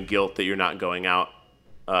 having guilt that you're not going out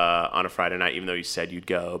on a Friday night, even though you said you'd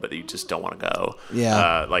go, but you just don't want to go.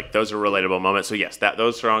 Yeah. Like those are relatable moments. So yes,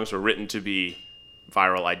 those songs were written to be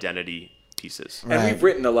viral identity pieces. And we've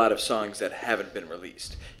written a lot of songs that haven't been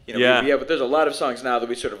released. You know, Yeah. but there's a lot of songs now that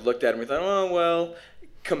we sort of looked at and we thought, oh, well,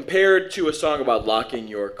 compared to a song about locking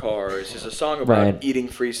your cars, is a song about Right. eating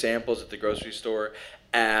free samples at the grocery store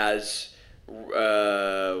as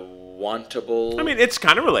wantable. I mean, it's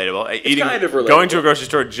kind of relatable. kind of relatable. Going to a grocery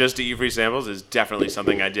store just to eat free samples is definitely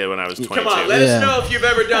something I did when I was 22. Come on, let Yeah. us know if you've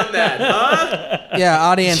ever done that, huh? Yeah,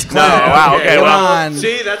 audience No, clap. wow, okay, Come well, on.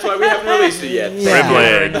 See, that's why we haven't released it yet. Yeah.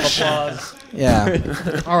 Privilege. Applause.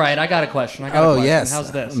 Yeah. All right, I got a question. Oh, yes.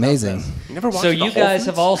 How's this? Amazing. You never watched So the you Whole guys Foods?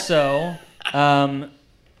 have also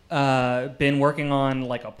been working on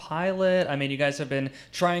like a pilot. I mean, you guys have been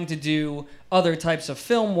trying to do other types of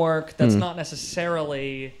film work that's not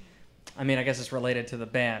necessarily, I mean, I guess it's related to the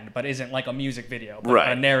band, but isn't like a music video, but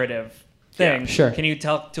Right. a narrative thing. Yeah. Sure. Can you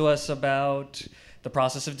talk to us about the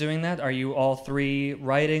process of doing that? Are you all three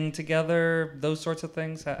writing together? Those sorts of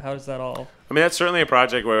things? How does that all? I mean, that's certainly a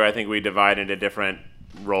project where I think we divide into different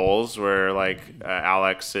roles, where like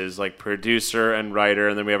Alex is like producer and writer,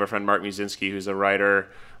 and then we have our friend Mark Musinski, who's a writer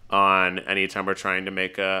on anytime we're trying to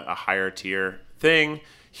make a higher tier thing.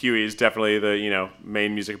 Hughie is definitely the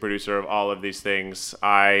main music producer of all of these things.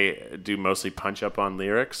 I do mostly punch up on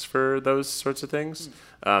lyrics for those sorts of things.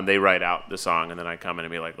 They write out the song, and then I come in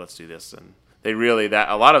and be like, let's do this. And they really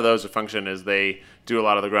a lot of those function is they do a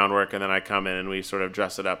lot of the groundwork, and then I come in and we sort of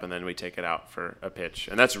dress it up, and then we take it out for a pitch.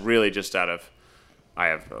 And that's really just out of I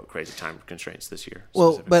have crazy time constraints this year.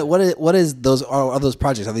 Well, but what is those? Are those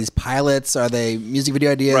projects? Are these pilots? Are they music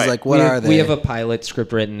video ideas? Right. Like what are they? We have a pilot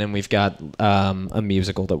script written, and we've got a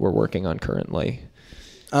musical that we're working on currently.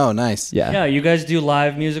 Oh, nice. Yeah, you guys do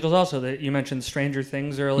live musicals also. That you mentioned Stranger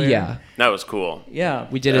Things earlier. Yeah, that was cool. Yeah,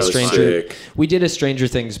 we did a Stranger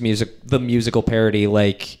Things musical parody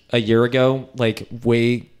like a year ago, like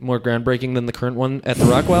way more groundbreaking than the current one at the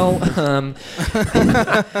Rockwell.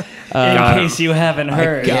 In case you haven't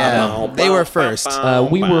heard, they were first.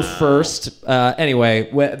 We were first. Anyway,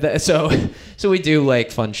 so we do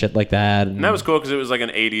like fun shit like that, and that was cool because it was like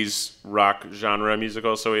an '80s rock genre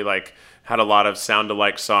musical. So we like had a lot of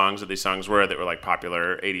sound-alike songs that these songs were like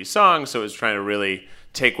popular 80s songs. So it was trying to really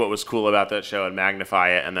take what was cool about that show and magnify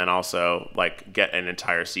it, and then also like get an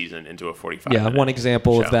entire season into a 45-minute one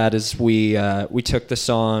example show. of that is we took the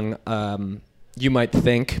song You Might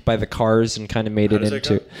Think by the Cars and kind of made it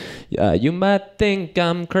into You Might Think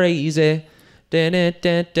I'm Crazy. I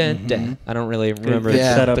don't really remember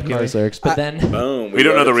the Cars lyrics, but then boom, we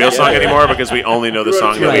don't know the real song anymore because we only know the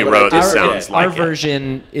song that we wrote. This sounds like our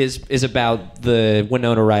version is about the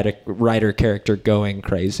Winona Ryder character going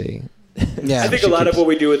crazy. Yeah, I think a lot of what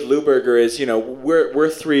we do with Lewberger is, we're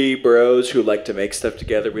three bros who like to make stuff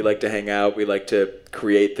together. We like to hang out. We like to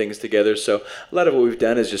create things together. So a lot of what we've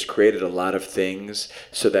done is just created a lot of things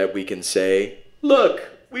so that we can say, look,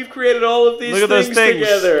 we've created all of these things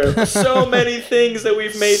together. So many things that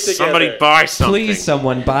we've made together. Somebody buy something. Please,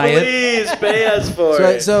 someone buy it. Please pay us for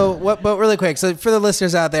it. But really quick, so for the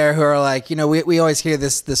listeners out there who are like, we always hear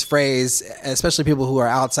this phrase, especially people who are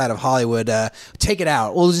outside of Hollywood, take it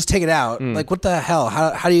out. We'll just take it out. Like, what the hell?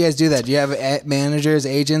 How do you guys do that? Do you have managers,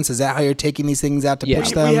 agents? Is that how you're taking these things out to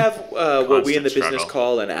pitch them? We have what we in the business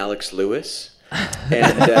call an Alex Lewis.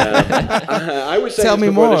 And I was saying this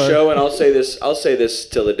before the show, and I'll say this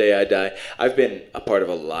till the day I die. I've been a part of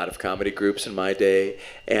a lot of comedy groups in my day,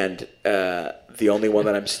 and the only one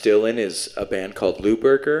that I'm still in is a band called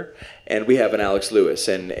Lewberger, and we have an Alex Lewis,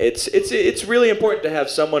 and it's really important to have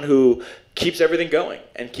someone who keeps everything going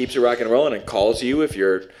and keeps it rock and rolling and calls you if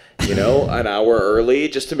you're an hour early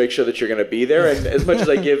just to make sure that you're going to be there. And as much as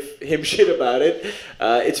I give him shit about it,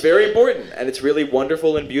 it's very important, and it's really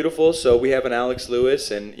wonderful and beautiful. So we have an Alex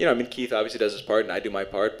Lewis, and Keith obviously does his part and I do my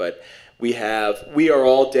part, but we are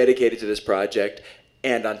all dedicated to this project.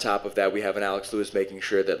 And on top of that, we have an Alex Lewis making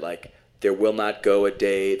sure that there will not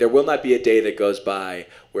be a day that goes by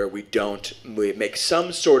where we make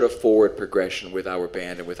some sort of forward progression with our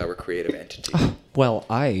band and with our creative entity. Well,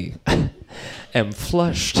 I am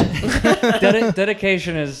flushed.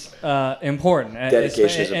 Dedication is important.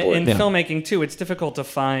 Dedication is important. In filmmaking, too, it's difficult to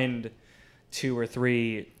find 2 or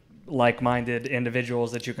 3 like-minded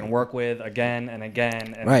individuals that you can work with again and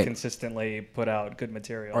again and consistently put out good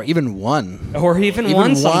material. Or even one.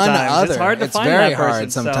 Sometimes. Other. It's hard to find that person.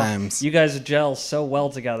 It's very hard sometimes. So you guys gel so well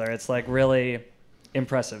together. It's really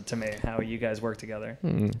impressive to me how you guys work together.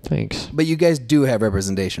 Thanks. But you guys do have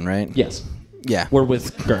representation, right? Yes. Yeah. We're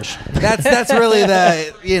with Gersh. That's really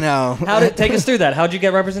the, Take us through that. How'd you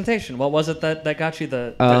get representation? What was it that got you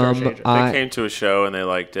the Gersh agent? They came to a show and they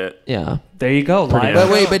liked it. Yeah. There you go.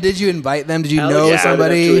 Live. But did you invite them? Did you know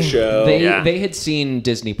somebody? To a show. They had seen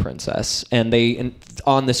Disney Princess, and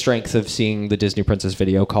on the strength of seeing the Disney Princess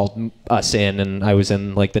video, called us in, and I was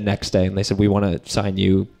in the next day, and they said, we want to sign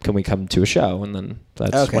you. Can we come to a show? And then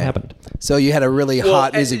that's what happened. So you had a really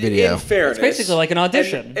hot music video. In fairness, it's basically like an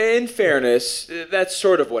audition. In fairness, that's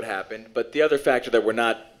sort of what happened. But the other factor that we're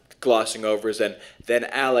not glossing over is then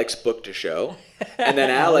Alex booked a show, and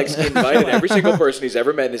then Alex invited every single person he's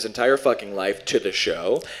ever met in his entire fucking life to the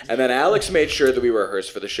show, and then Alex made sure that we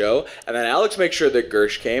rehearsed for the show, and then Alex made sure that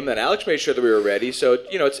Gersh came, and then Alex made sure that we were ready. So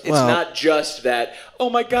it's not just that,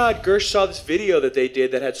 oh my God, Gersh saw this video that they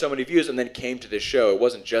did that had so many views and then came to this show. It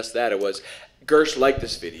wasn't just that. It was Gersh liked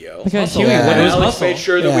this video. Hughie, Alex made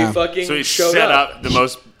sure that we fucking So he showed set up. up the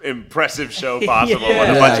most impressive show possible with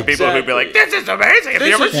a bunch of people who'd be like, "This is amazing! Have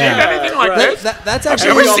you ever seen anything like this? That's Have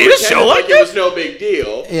actually you ever seen a show like It this?" was no big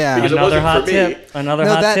deal. Yeah. because Another it wasn't hot for me. tip. Another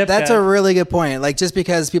hot tip. That's guy. a really good point. Like, just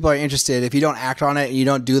because people are interested, if you don't act on it and you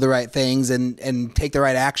don't do the right things and take the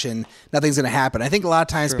right action, nothing's going to happen. I think a lot of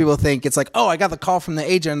times people think it's like, oh, I got the call from the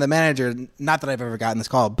agent and the manager. Not that I've ever gotten this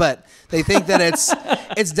call, but they think that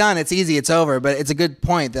it's done, it's easy, it's over. But it's a good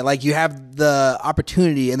point that like you have the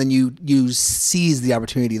opportunity and then you seize the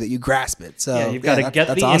opportunity, that you grasp it. So Yeah, you've got to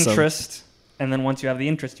get the awesome. interest, and then once you have the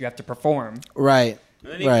interest, you have to perform. Right.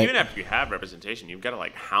 And then Right. even after you have representation, you've got to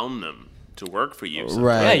like hound them to work for you. sometimes.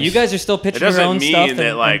 Right. Yeah, you guys are still It pitching your doesn't own mean stuff. that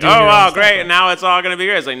and like, doing oh your own wow, stuff, great, but- now it's all going to be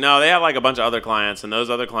great. It's like, no, they have like a bunch of other clients, and those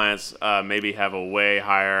other clients maybe have a way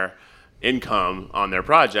higher income on their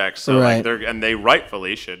projects. So Right. like and they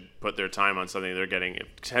rightfully should put their time on something they're getting.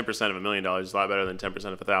 10% of $1 million is a lot better than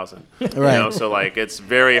 10% of 1,000. Right. You know, so like it's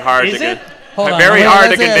very hard Is to it? Hold on, very wait,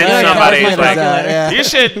 hard to that's it. convince Yeah, somebody. calculate It's like, that,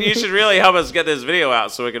 yeah. you should really help us get this video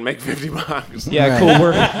out so we can make $50. Yeah,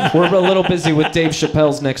 Right. cool. We're a little busy with Dave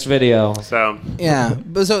Chappelle's next video. So Yeah,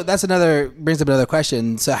 but so brings up another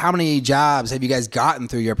question. So, how many jobs have you guys gotten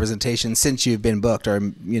through your presentation since you've been booked or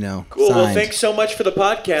Cool. signed? Well, thanks so much for the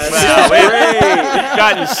podcast. well, Great. we've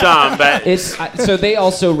gotten some, but So they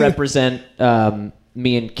also represent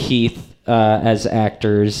me and Keith as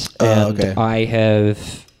actors, and okay. I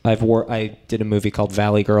did a movie called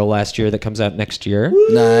Valley Girl last year that comes out next year.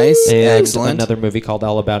 Nice, And excellent. another movie called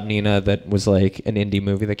All About Nina that was like an indie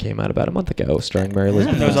movie that came out about a month ago, starring Mary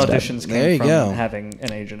Elizabeth Those Winstead. auditions There came you from go. having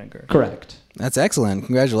an agent at Gersh. Correct. That's excellent.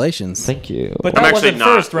 Congratulations. Thank you. But I'm that actually wasn't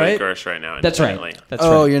not first, right? with Gersh right now. That's right. independently. That's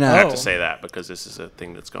Oh, right. you're I not. have to say that because this is a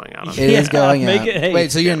thing that's going on. It is Yeah, going make out. it- hey.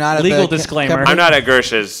 Wait, so you're not at Legal the disclaimer. company? I'm not at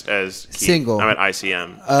Gersh as Keith. Single. I'm at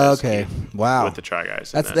ICM. Oh, as okay. Keith Wow. With the Try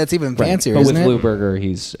Guys. and That's even Right. fancier, But isn't with it? Lewberger,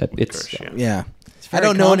 he's it's Gersh, yeah. Yeah. I very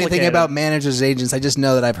don't know anything complicated. about managers, agents. I just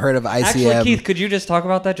know that I've heard of ICM. Actually, Keith, could you just talk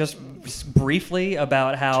about that just briefly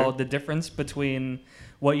about how the difference between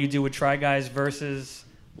what you do with Try Guys versus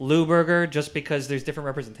Lewberger, just because there's different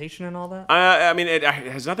representation and all that? I mean, it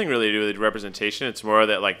has nothing really to do with representation. It's more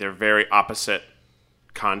that like they're very opposite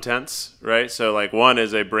contents, right? So like one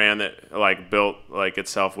is a brand that like built like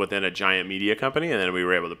itself within a giant media company, and then we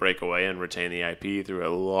were able to break away and retain the IP through a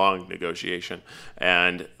long negotiation.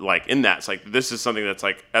 And like in that, it's like this is something that's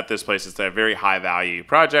like at this place, it's a very high value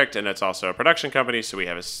project, and it's also a production company. So we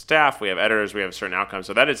have a staff, we have editors, we have a certain outcome.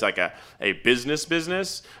 So that is like a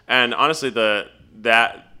business. And honestly, that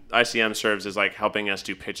ICM serves as like helping us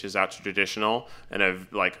do pitches out to traditional and a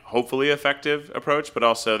like hopefully effective approach, but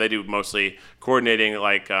also they do mostly coordinating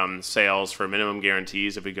like sales for minimum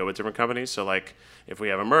guarantees if we go with different companies. So like if we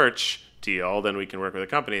have a merch deal, then we can work with a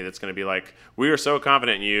company that's going to be like, we are so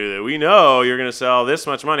confident in you that we know you're going to sell this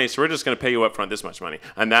much money, so we're just going to pay you up front this much money,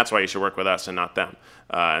 and that's why you should work with us and not them.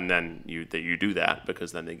 And then you do that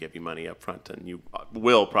because then they give you money up front, and you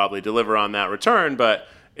will probably deliver on that return, but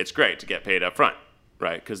it's great to get paid up front.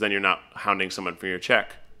 Right, because then you're not hounding someone for your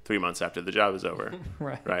check 3 months after the job is over.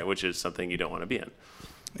 Right, which is something you don't want to be in.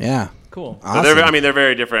 Yeah. Cool. Awesome. So they're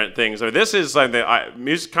very different things. So this is like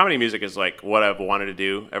comedy music is like what I've wanted to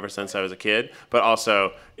do ever since I was a kid. But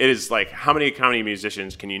also, it is like how many comedy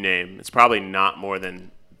musicians can you name? It's probably not more than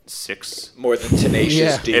 6. More than Tenacious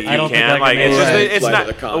Yeah. D. If you I don't think I can, can like name it's it. just Right. it's Flight not. of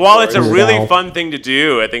the Conchords. While it's a really Wow. fun thing to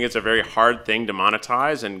do, I think it's a very hard thing to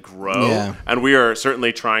monetize and grow. Yeah. And we are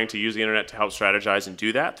certainly trying to use the internet to help strategize and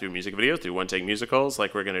do that through music videos, through one-take musicals.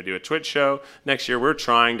 Like we're going to do a Twitch show next year. We're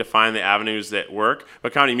trying to find the avenues that work,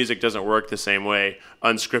 but comedy music doesn't work the same way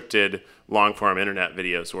unscripted, long-form internet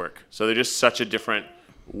videos work. So they're just such a different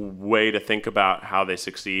way to think about how they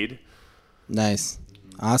succeed. Nice.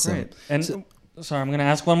 Awesome. Great. And sorry, I'm going to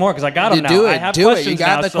ask one more because I got them You now. do I it. have Do it. questions You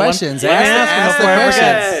got now, the so let me- questions. let me Ask them the before I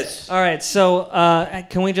forget. questions. All right, so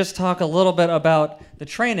can we just talk a little bit about the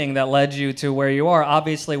training that led you to where you are?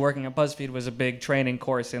 Obviously, working at BuzzFeed was a big training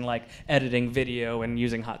course in like editing video and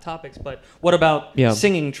using hot topics. But what about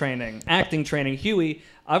singing training, acting training? Hughie,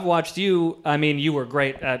 I've watched you. I mean, you were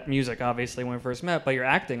great at music, obviously, when we first met. But your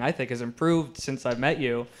acting, I think, has improved since I've met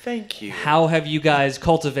you. Thank you. How have you guys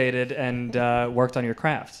cultivated and worked on your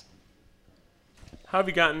crafts? How have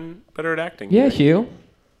you gotten better at acting? Yeah, Hugh.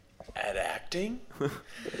 At acting?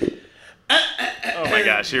 Oh my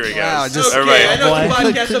gosh, here we go. Wow, just- Everybody, Okay, I know it's a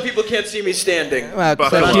Boy. podcast so people can't see me standing. Wow,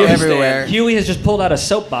 Buckle clips up. everywhere. Hughie has just pulled out a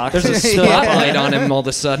soapbox. There's a spotlight on him all of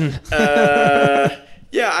a sudden.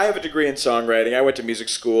 Yeah, I have a degree in songwriting. I went to music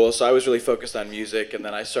school, so I was really focused on music, and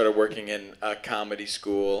then I started working in a comedy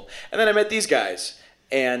school. And then I met these guys,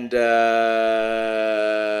 And You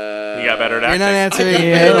got better at You're not acting. answering.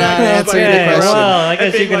 You're not answering the question. Well, I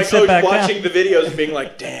guess you being can like, sit back watching down. the videos and being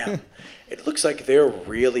like, damn. It looks like they're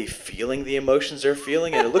really feeling the emotions they're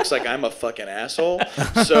feeling, and it looks like I'm a fucking asshole.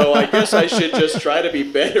 So I guess I should just try to be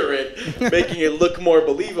better at making it look more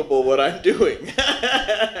believable what I'm doing.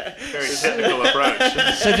 Very technical approach.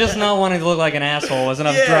 So just not wanting to look like an asshole was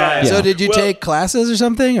enough Yeah. drive. So did you Well, take classes or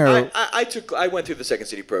something? Or I went through the Second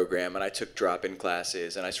City program, and I took drop-in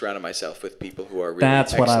classes, and I surrounded myself with people who are really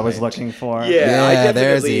That's what I was excellent. looking for. Yeah, I Yeah,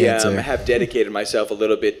 there's the definitely answer. have dedicated myself a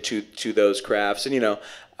little bit to those crafts, and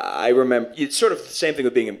I remember it's sort of the same thing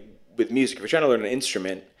with being with music. If you're trying to learn an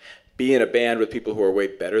instrument, be in a band with people who are way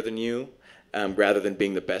better than you, rather than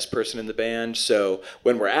being the best person in the band. So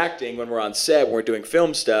when we're acting, when we're on set, when we're doing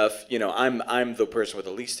film stuff, I'm the person with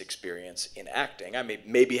the least experience in acting. I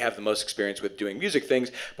maybe have the most experience with doing music things,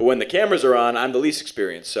 but when the cameras are on, I'm the least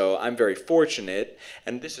experienced. So I'm very fortunate,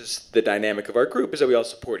 and this is the dynamic of our group, is that we all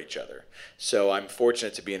support each other. So I'm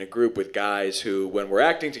fortunate to be in a group with guys who, when we're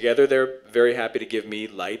acting together, they're very happy to give me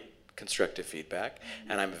light, constructive feedback,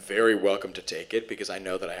 and I'm very welcome to take it because I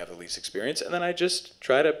know that I have the least experience, and then I just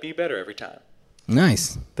try to be better every time.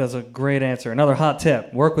 nice. That's a great answer. Another hot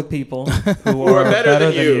tip: work with people who are better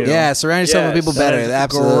than you. Yeah, surround yourself with Yes. people That better. is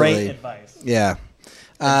Absolutely. great advice. Yeah.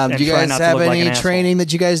 And Do you try guys not to have look like any an asshole. training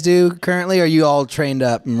that you guys do currently? Or are you all trained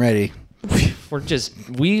up and ready? We're just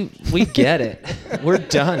we get it. We're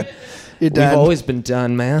done. You're done. We've always been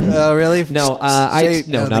done, man. Oh, really? No, Straight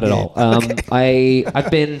no, out of not the at gate. all. Okay.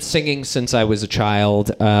 I've been singing since I was a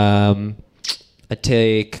child. I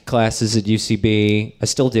take classes at UCB. I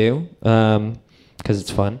still do because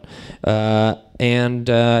it's fun. And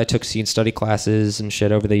I took scene study classes and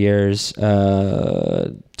shit over the years.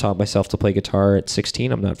 Taught myself to play guitar at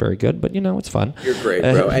 16. I'm not very good, but it's fun. You're great,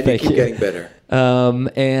 bro, and you Thank keep getting better.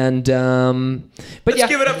 but Let's yeah.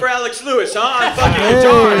 give it up for Alex Lewis, huh? On fucking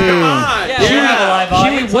guitar, come on! Yeah, we have a live Hughie,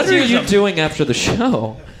 audience. what Let's are use you them. doing after the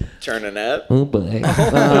show? Turning up. Oh boy.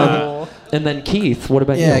 And then Keith, what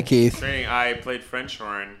about Yeah, you? Keith. Training, I played French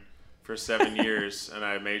horn for 7 years, and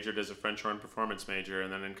I majored as a French horn performance major.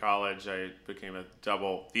 And then in college, I became a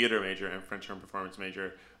double theater major and French horn performance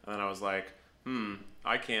major. And then I was like,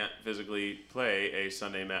 I can't physically play a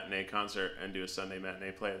Sunday matinee concert and do a Sunday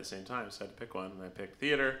matinee play at the same time. So I had to pick one, and I picked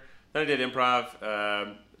theater. Then I did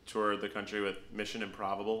improv, toured the country with Mission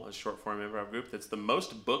Improbable, a short-form improv group that's the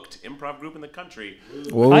most booked improv group in the country.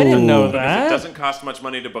 Whoa. I didn't know Because that. it doesn't cost much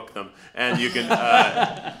money to book them, and you can.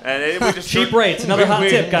 We just Cheap rates. Another hot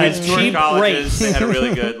tip, guys. We toured Cheap colleges. rates. They had a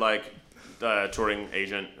really good touring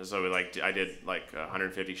agent, so I did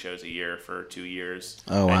 150 shows a year for 2 years.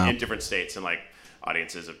 Oh, wow. In different states and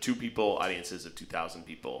audiences of 2 people, audiences of 2,000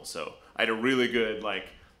 people. So I had a really good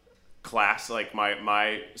class.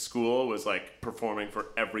 My school was performing for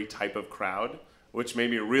every type of crowd, which made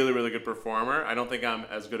me a really, really good performer. I don't think I'm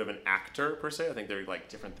as good of an actor per se. I think they're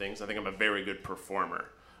different things. I think I'm a very good performer.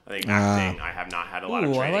 I think acting, I have not had a lot of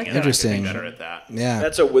Ooh, I training like in. that. I could be Interesting. better at that. Yeah.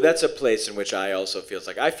 That's a place in which I also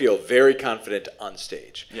I feel very confident on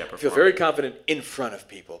stage. Yeah, I feel performing. very confident in front of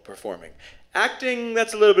people performing. Acting,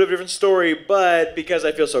 that's a little bit of a different story, but because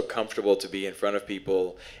I feel so comfortable to be in front of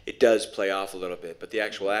people, it does play off a little bit. But the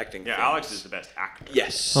actual acting Yeah, thing Alex is the best actor.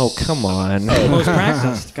 Yes. Oh, come on. Most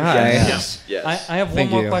practiced. Guy. Yes. Yes. I have one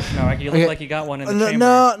Thank more you. question, Alrik. You look like you got one in the No,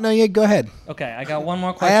 chamber. no, yeah, go ahead. Okay, I got one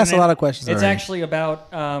more question. asked a and lot of questions It's already. actually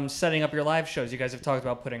about setting up your live shows. You guys have talked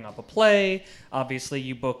about putting up a play. Obviously,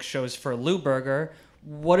 you book shows for Lewberger.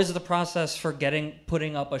 What is the process for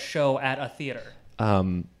putting up a show at a theater?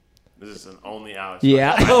 This is an only Alex.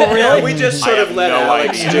 Yeah. Oh, really? We just I sort have of let no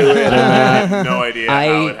Alex idea. do it. I have no idea how it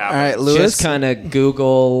All happened. right, Lewis. Just kind of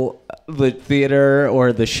Google the theater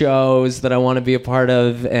or the shows that I want to be a part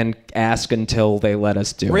of and ask until they let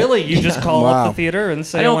us do it. Really? You just call Wow. up the theater and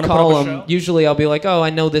say, I I don't want to call put up a them. show? Usually I'll be like, oh, I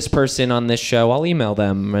know this person on this show. I'll email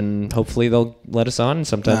them and hopefully they'll let us on. And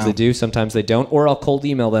sometimes Wow. they do, sometimes they don't. Or I'll cold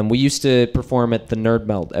email them. We used to perform at the Nerd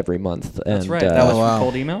Melt every month. That's and, right. That was Oh, wow. from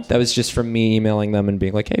cold emails? that was just from me emailing them and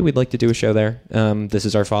being like, hey, we'd like to do a show there. This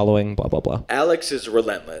is our following, blah, blah, blah. Alex is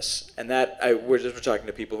relentless, and we're talking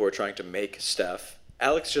to people who are trying to make stuff.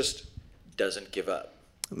 Alex just doesn't give up.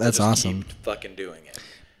 That's He'll just awesome. Keep fucking doing it.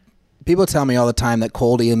 People tell me all the time that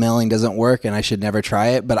cold emailing doesn't work and I should never try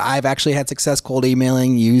it, but I've actually had success cold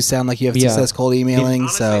emailing. You sound like you have Yeah. success cold emailing,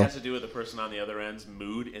 Honestly, it so has to do with the person on the other end's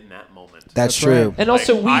mood in that moment. that's true. And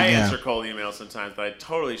also, I Yeah. answer cold emails sometimes, but I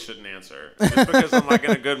totally shouldn't answer just because I'm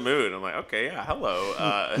in a good mood. I'm like, okay, yeah, hello,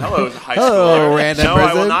 hello, high Hello, schooler. random No, I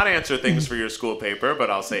will person. not answer things for your school paper, but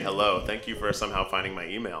I'll say hello. Thank you for somehow finding my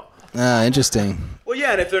email. Interesting. Well,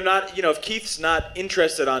 yeah, and if they're not, if Keith's not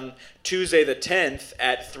interested on Tuesday the 10th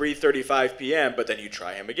at 3:35 p.m., but then you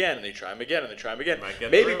try him again, and you try him again, and then try him again.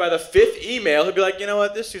 Maybe by the 5th email, he'll be like, you know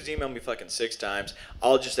what, this dude's emailed me fucking 6 times.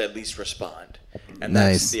 I'll just at least respond. And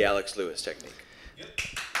that's the Alex Lewis technique.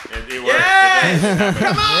 And it works. Come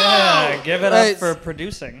on! Yeah, give it up for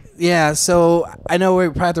producing. Yeah, so I know we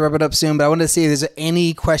probably have to wrap it up soon, but I wanted to see if there's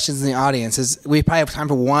any questions in the audience. We probably have time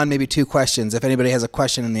for 1, maybe 2 questions, if anybody has a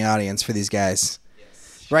question in the audience for these guys.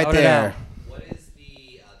 Yes. Right Shout there. What is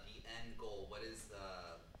the end goal?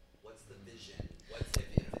 What's the vision?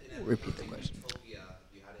 Repeat the question. Utopia,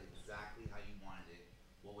 you had it exactly how you wanted it.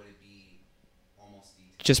 What would it be almost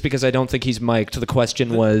detailed? Just because I don't think he's mic'd, the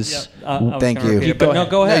question was... Thank you. It, but no,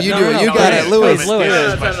 go ahead. No, you do it. You got it, Louis.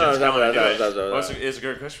 It's a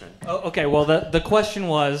good question. Oh, okay, well, the question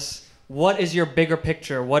was, what is your bigger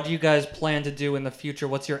picture? What do you guys plan to do in the future?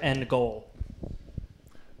 What's your end goal?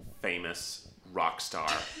 Famous rock star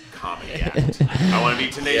comedy act. I want to be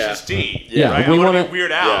Tenacious D. Yeah, right? we I want to wanna- be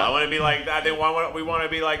Weird Al. I want to be like that. We want to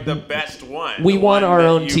be like the best one. We The want one our that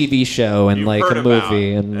own you've- TV show and you've like heard a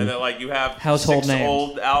movie about, and that like you have Household 6 names.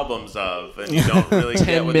 old albums of, and you don't really get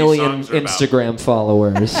 10 what million these songs are about. Instagram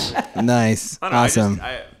followers. Nice. I don't know, Awesome.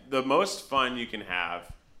 the most fun you can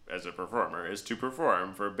have as a performer is to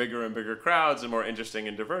perform for bigger and bigger crowds and more interesting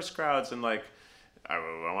and diverse crowds. And like, I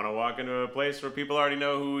want to walk into a place where people already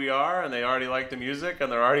know who we are and they already like the music and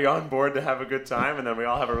they're already on board to have a good time, and then we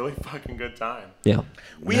all have a really fucking good time. Yeah.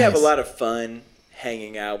 We have a lot of fun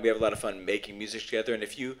hanging out. We have a lot of fun making music together. And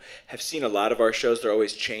if you have seen a lot of our shows, they're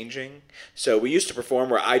always changing. So we used to perform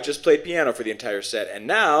where I just played piano for the entire set. And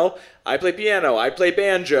now I play piano, I play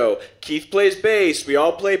banjo, Keith plays bass, we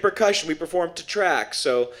all play percussion, we perform to tracks.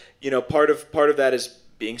 So, part of that is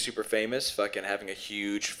being super famous, fucking having a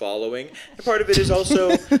huge following. And part of it is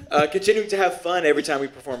also continuing to have fun every time we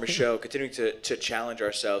perform a show, continuing to challenge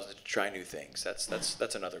ourselves to try new things.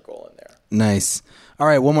 That's another goal in there. Nice. All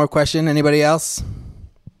right, one more question. Anybody else?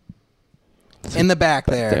 In the back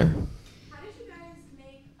there. How did you guys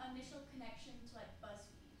make initial connection to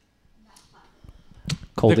BuzzFeed and that platform?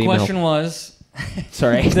 Cold The email. question was...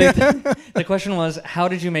 Sorry. the question was, how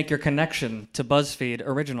did you make your connection to BuzzFeed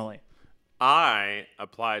originally? I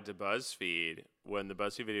applied to BuzzFeed when the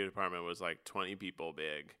BuzzFeed video department was like 20 people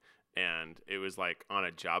big, and it was like on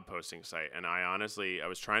a job posting site. And I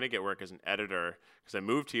was trying to get work as an editor because I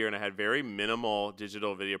moved here and I had very minimal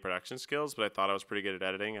digital video production skills, but I thought I was pretty good at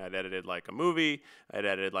editing. I'd edited like a movie, I'd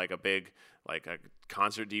edited like a big, like a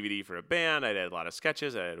concert DVD for a band, I'd edited a lot of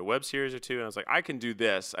sketches, I edited a web series or 2, and I was like, I can do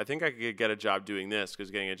this. I think I could get a job doing this because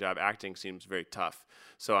getting a job acting seems very tough.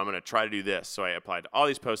 So I'm going to try to do this. So I applied to all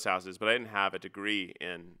these post houses, but I didn't have a degree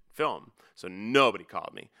in film. So nobody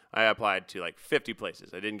called me. I applied to like 50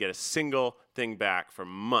 places. I didn't get a single thing back for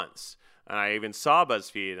months. And I even saw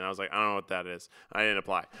BuzzFeed, and I was like, I don't know what that is. I didn't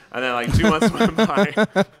apply. And then like 2 months went by,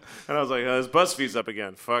 and I was like, this BuzzFeed's up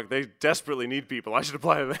again. Fuck, they desperately need people. I should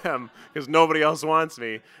apply to them because nobody else wants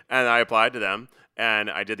me. And I applied to them,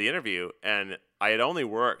 and I did the interview, and I had only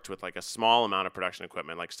worked with like a small amount of production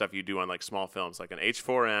equipment, like stuff you do on like small films, like an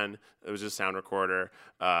H4n, it was just a sound recorder,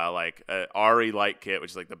 like a RE light kit,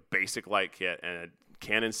 which is like the basic light kit, and a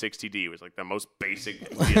Canon 60D was like the most basic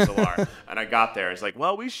DSLR. And I got there. It's like,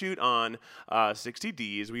 well, we shoot on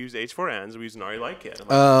 60Ds. We use H4Ns. We use an RE light kit. I'm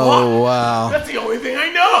like, Oh, wow. That's the only thing I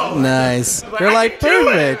know. Nice. I was You're I like, can do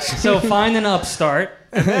it. perfect. So find an upstart.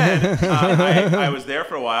 And then I was there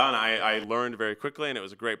for a while, and I learned very quickly, and it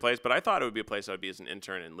was a great place. But I thought it would be a place I would be as an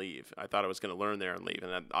intern and leave. I thought I was going to learn there and leave,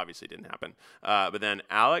 and that obviously didn't happen. But then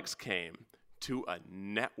Alex came to a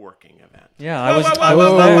networking event. Yeah, I was there. We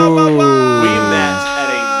met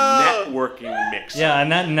at a networking mix. Yeah,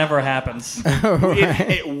 and that never happens.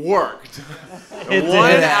 It worked. It One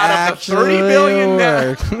did. out of the 30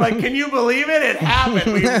 billion. Like, can you believe it? It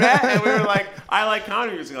happened. We met and we were like, I like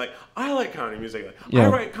comedy music. Like, I like comedy music. Like, Yeah. I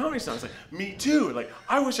write comedy songs. Like, me too. Like,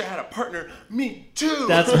 I wish I had a partner. Me too.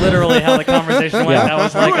 That's literally how the conversation went. Yeah. That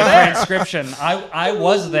was like a transcription. I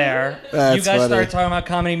was there. That's you guys funny. started talking about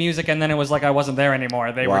comedy music, and then it was like I wasn't there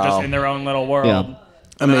anymore. They were Wow. just in their own little world. Yeah.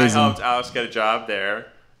 And then I Amazing. helped Alex get a job there,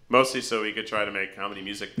 mostly so we could try to make comedy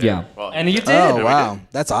music there. Yeah. Well, And you did. Oh, we wow. did.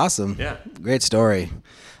 That's awesome. Yeah. Great story.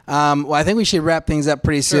 Well, I think we should wrap things up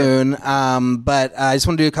pretty soon. But I just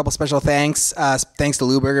want to do a couple special thanks. Thanks to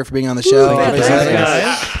Lewberger for being on the show. Thank you, Obviously.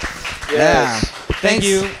 guys. Yeah. Thank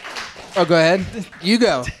you. Oh, go ahead. You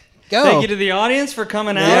go. Go. Thank you to the audience for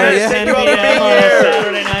coming out Yeah, at yeah. 10 Thank you all for p.m. being on a here.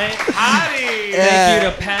 Saturday night. Howdy. Yeah. Thank you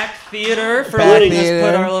to Pat Pack Theater for Pack letting Theater. us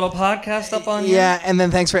put our little podcast up on here. Yeah, and then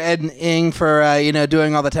thanks for Ed and Ing for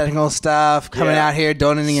doing all the technical stuff, coming Yeah. out here,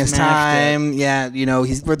 donating his Smashed time. Yeah,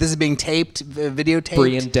 this is being taped, videotaped.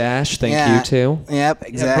 Bree and Dash, thank Yeah. you too. Yep,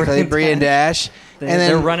 exactly. Bree and Bree and Dash. They're,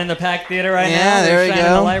 they're running the Pack Theater right now. Yeah, there They're we shining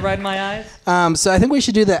go. the light right in my eyes. So I think we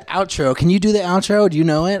should do the outro. Can you do the outro? Do you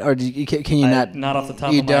know it, or can you not? Not off the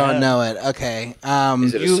top You of my don't head. know it. Okay.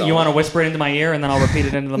 Is it a You song? want to whisper it into my ear and then I'll repeat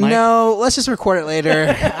it into the mic? No, let's just record it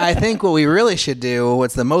later. I think what we really should do,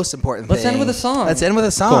 what's the most important Let's thing. end with a song. Let's end with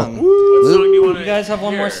a song. What song do you want to You guys have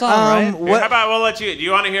one more hear? song, right? Here, What? how about we'll let you? Do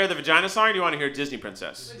you want to hear the Vagina song, or do you want to hear Disney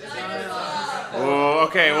Princess? Oh,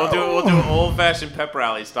 okay. We'll do old-fashioned pep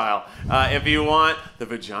rally style. If you want the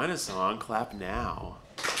Vagina song, clap now.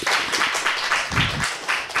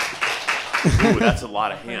 Ooh, that's a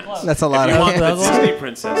lot of hands. That's a lot If you of want the hands. Disney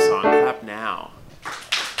Princess song, clap now.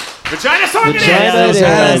 Vagina song it is! Vagina it is.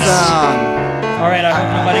 Vagina song. All right, I hope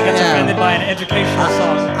nobody gets Yeah. offended by an educational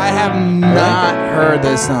song. I have not heard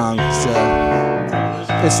this song, so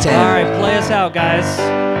it's 10. All right, play us out, guys.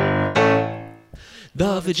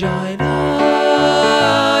 The vagina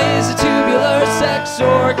is a tubular sex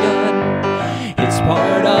organ. It's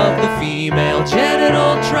part of the female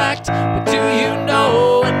genital tract. But do you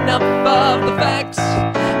know enough of the facts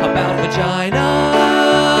about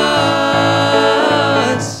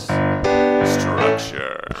vaginas?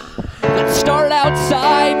 Structure. Let's start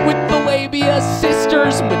outside with the labia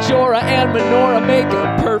sisters. Majora and Minora make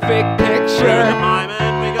a perfect Through the picture.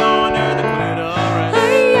 hymen, we go under the clitoris.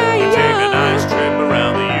 Ay, ay, We take a ay. nice trip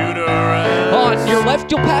around the uterus. On your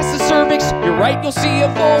left, you'll pass the cervix. Your right, you'll see a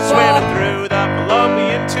vulva. Swimming through the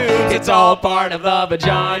fallopian tubes. It's all part of the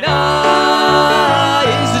vagina.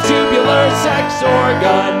 It's a tubular sex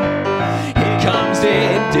organ. It comes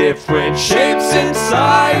in different shapes and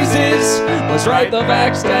sizes. Let's write the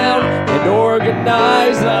facts down and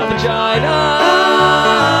organize the vaginas.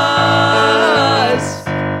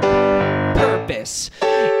 Purpose.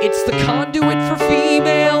 It's the conduit for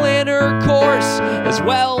female intercourse, as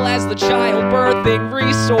well as the childbirthing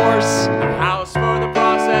resource. House for the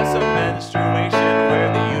process of menstruation,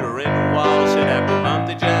 where the uterine wall should have a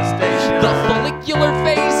monthly gestation. The follicular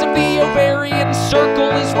phase of the ovarian circle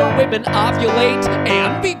is where women ovulate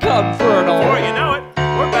and become fertile. Before you know it,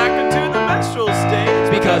 we're back into the menstrual stage.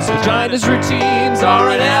 Because vagina's routines are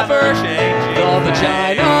an ever-changing. The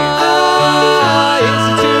vagina is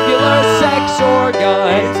a tubular sex organ.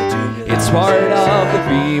 It's part of the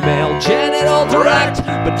female genital tract.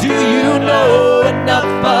 But do you know enough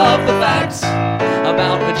of the facts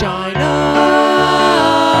about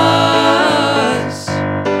vaginas?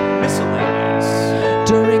 Miscellaneous.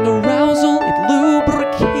 During arousal, it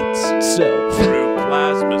lubricates itself. Through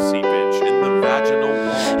plasma seepage in the vaginal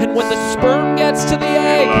wall. And when the sperm gets to the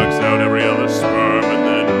egg, Locks out every other sperm, and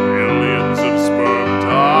then billions of sperm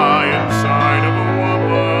die inside of a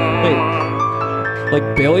woman.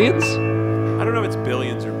 like billions? I don't know if it's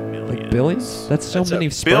billions or millions. Like billions? That's so many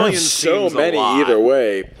sperm. billions. So Seems a many lot. either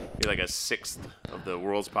way. Be like a sixth of the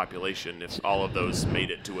world's population if all of those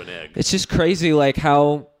made it to an egg. It's just crazy, like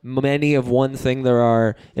how many of one thing there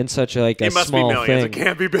are in such like a It must be small millions. thing. It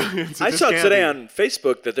can't be billions. It I just saw can't today be. on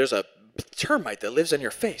Facebook that there's a termite that lives on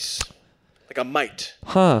your face. Like a mite.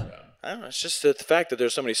 Huh? I don't know. It's just the fact that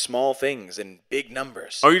there's so many small things in big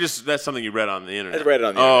numbers. Oh, that's something you read on the internet. I read it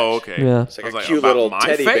on the Oh, internet. okay. Yeah. It's like I a was cute about little my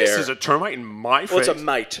teddy face? bear. Is a termite in my Well, face? it's a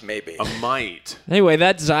mite, maybe. A mite. Anyway,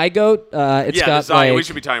 that zygote, it's Yeah, got the zygote. like We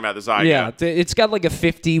should be talking about the zygote. yeah, it's got like a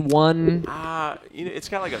 51. It's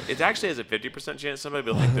got like it actually has a 50% chance. Somebody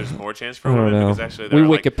will think there's more chance for I don't women know. because actually We they're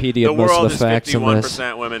like, Wikipedia'd the most of world the is facts in this.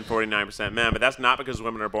 51% women, 49% men. But that's not because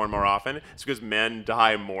women are born more often. It's because men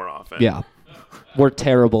die more often. Yeah, we're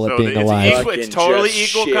terrible at So being it's alive. equal, it's Fucking totally just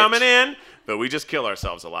equal shit. coming in, but we just kill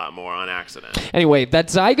ourselves a lot more on accident. Anyway, that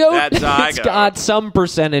zygote, That it's zygote. got some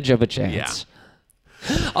percentage of a chance.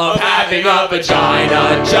 Of Having a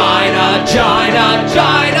vagina, gina, gina,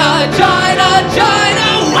 gina, gina, gina,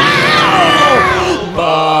 wow!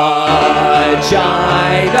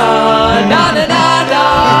 Vagina, na na na na,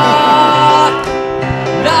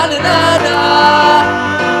 na na na na,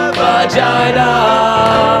 vagina,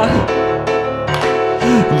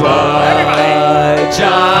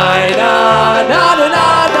 vagina, na na na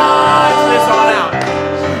na, this on out.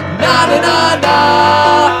 na na na na,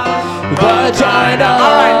 vagina.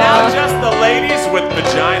 All right, now just the ladies with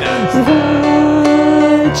vaginas.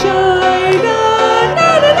 Vagina, na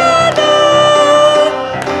na na na,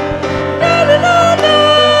 na na na na,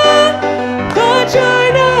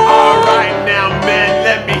 vagina. All right, now men,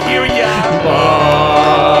 let me hear ya.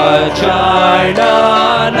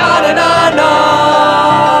 Vagina, na na na na,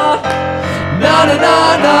 na na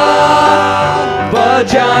na na,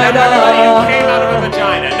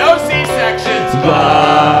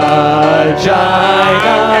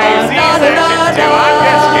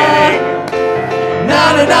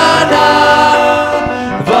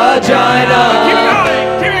 vagina. Keep it going,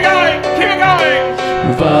 keep it going, keep it going.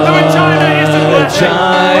 The vagina is the blessing. For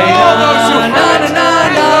all those who have it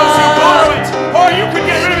and those who borrow it. Or you could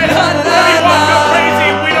get rid of it. Maybe you want to go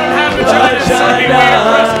crazy if we don't have vaginas. So it'd be weird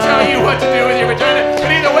for us to tell you what to do with your vagina.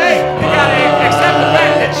 But either way, you gotta accept the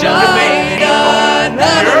fact that you can make people.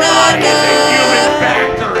 Your body is a human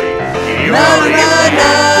factory. You already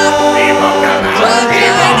have people come out.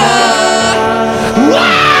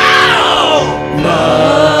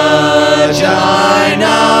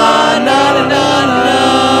 Vagina, na na na na,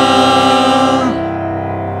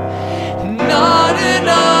 na na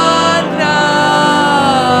na na,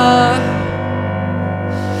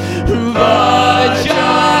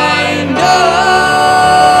 vagina.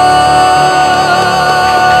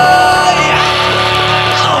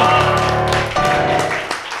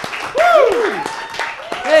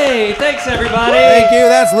 Hey, thanks everybody. Thank you.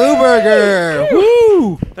 That's Lewberger.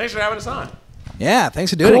 Woo! Thanks for having us on. Yeah,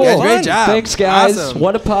 thanks for doing it, guys. Great job. Thanks, guys. Awesome.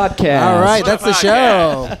 What a podcast. All right, that's the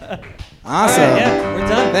show. Awesome. Yeah, we're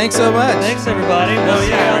done. Thanks so much. Thanks everybody. We'll see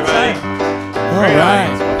you everybody. outside. All Great right.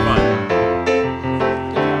 audience. Fun.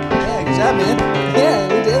 Yeah, good job, man. Yeah,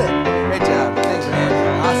 we did it. Great job. Thanks, man.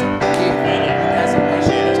 Awesome.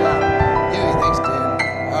 Good job. Hughie, thanks, dude.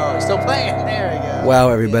 Oh, he's still playing. There we go. Wow,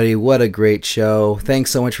 everybody, what a great show. Thanks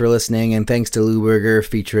so much for listening, and thanks to Lewberger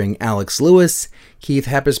featuring Alex Lewis, Keith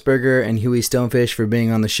Habersberger, and Hughie Stonefish for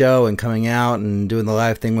being on the show and coming out and doing the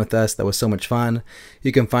live thing with us. That was so much fun.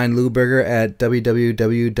 You can find Lewberger at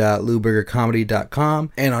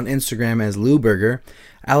www.lewbergercomedy.com and on Instagram as Lewberger.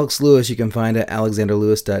 Alex Lewis you can find at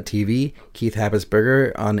alexanderlewis.tv, Keith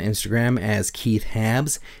Habersberger on Instagram as Keith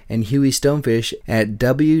Habs, and Hughie Stonefish at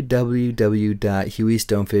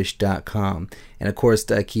www.hughiestonefish.com. And of course,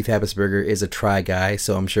 Keith Habersberger is a Try Guy,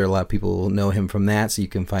 so I'm sure a lot of people will know him from that, so you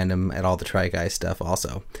can find him at all the Try Guy stuff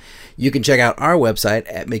also. You can check out our website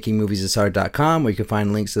at makingmoviesishard.com, where you can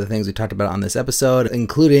find links to the things we talked about on this episode,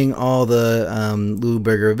 including all the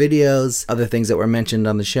Lewberger videos, other things that were mentioned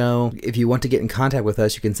on the show. If you want to get in contact with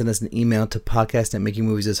us, you can send us an email to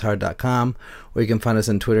podcast@makingmoviesishard.com, or you can find us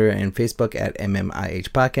on Twitter and Facebook at MMIH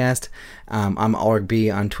Podcast. I'm Alrik B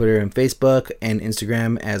on Twitter and Facebook, and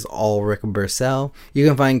Instagram as Alrik Bursell. You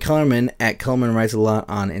can find Kellerman at Kellerman Writes a Lot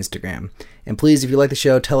on Instagram. And please, if you like the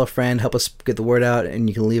show, tell a friend, help us get the word out, and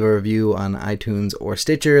you can leave a review on iTunes or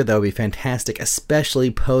Stitcher. That would be fantastic, especially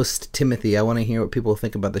post-Timothy. I want to hear what people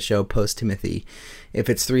think about the show post-Timothy. If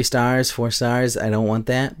it's 3 stars, 4 stars, I don't want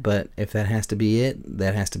that, but if that has to be it,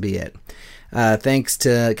 that has to be it. Thanks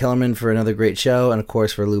to Kellerman for another great show, and of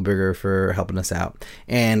course for Lewberger for helping us out,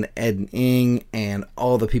 and Ed Ing and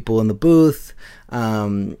all the people in the booth.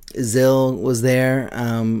 Zill was there,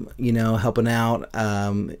 helping out.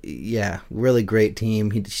 Yeah, really great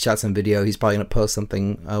team. He shot some video. He's probably going to post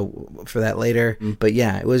something for that later. But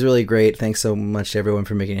yeah, it was really great. Thanks so much to everyone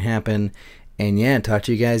for making it happen. And yeah, talk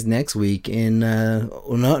to you guys next week in,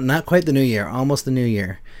 not quite the new year, almost the new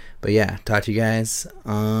year. But yeah, talk to you guys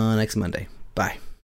on next Monday. Bye.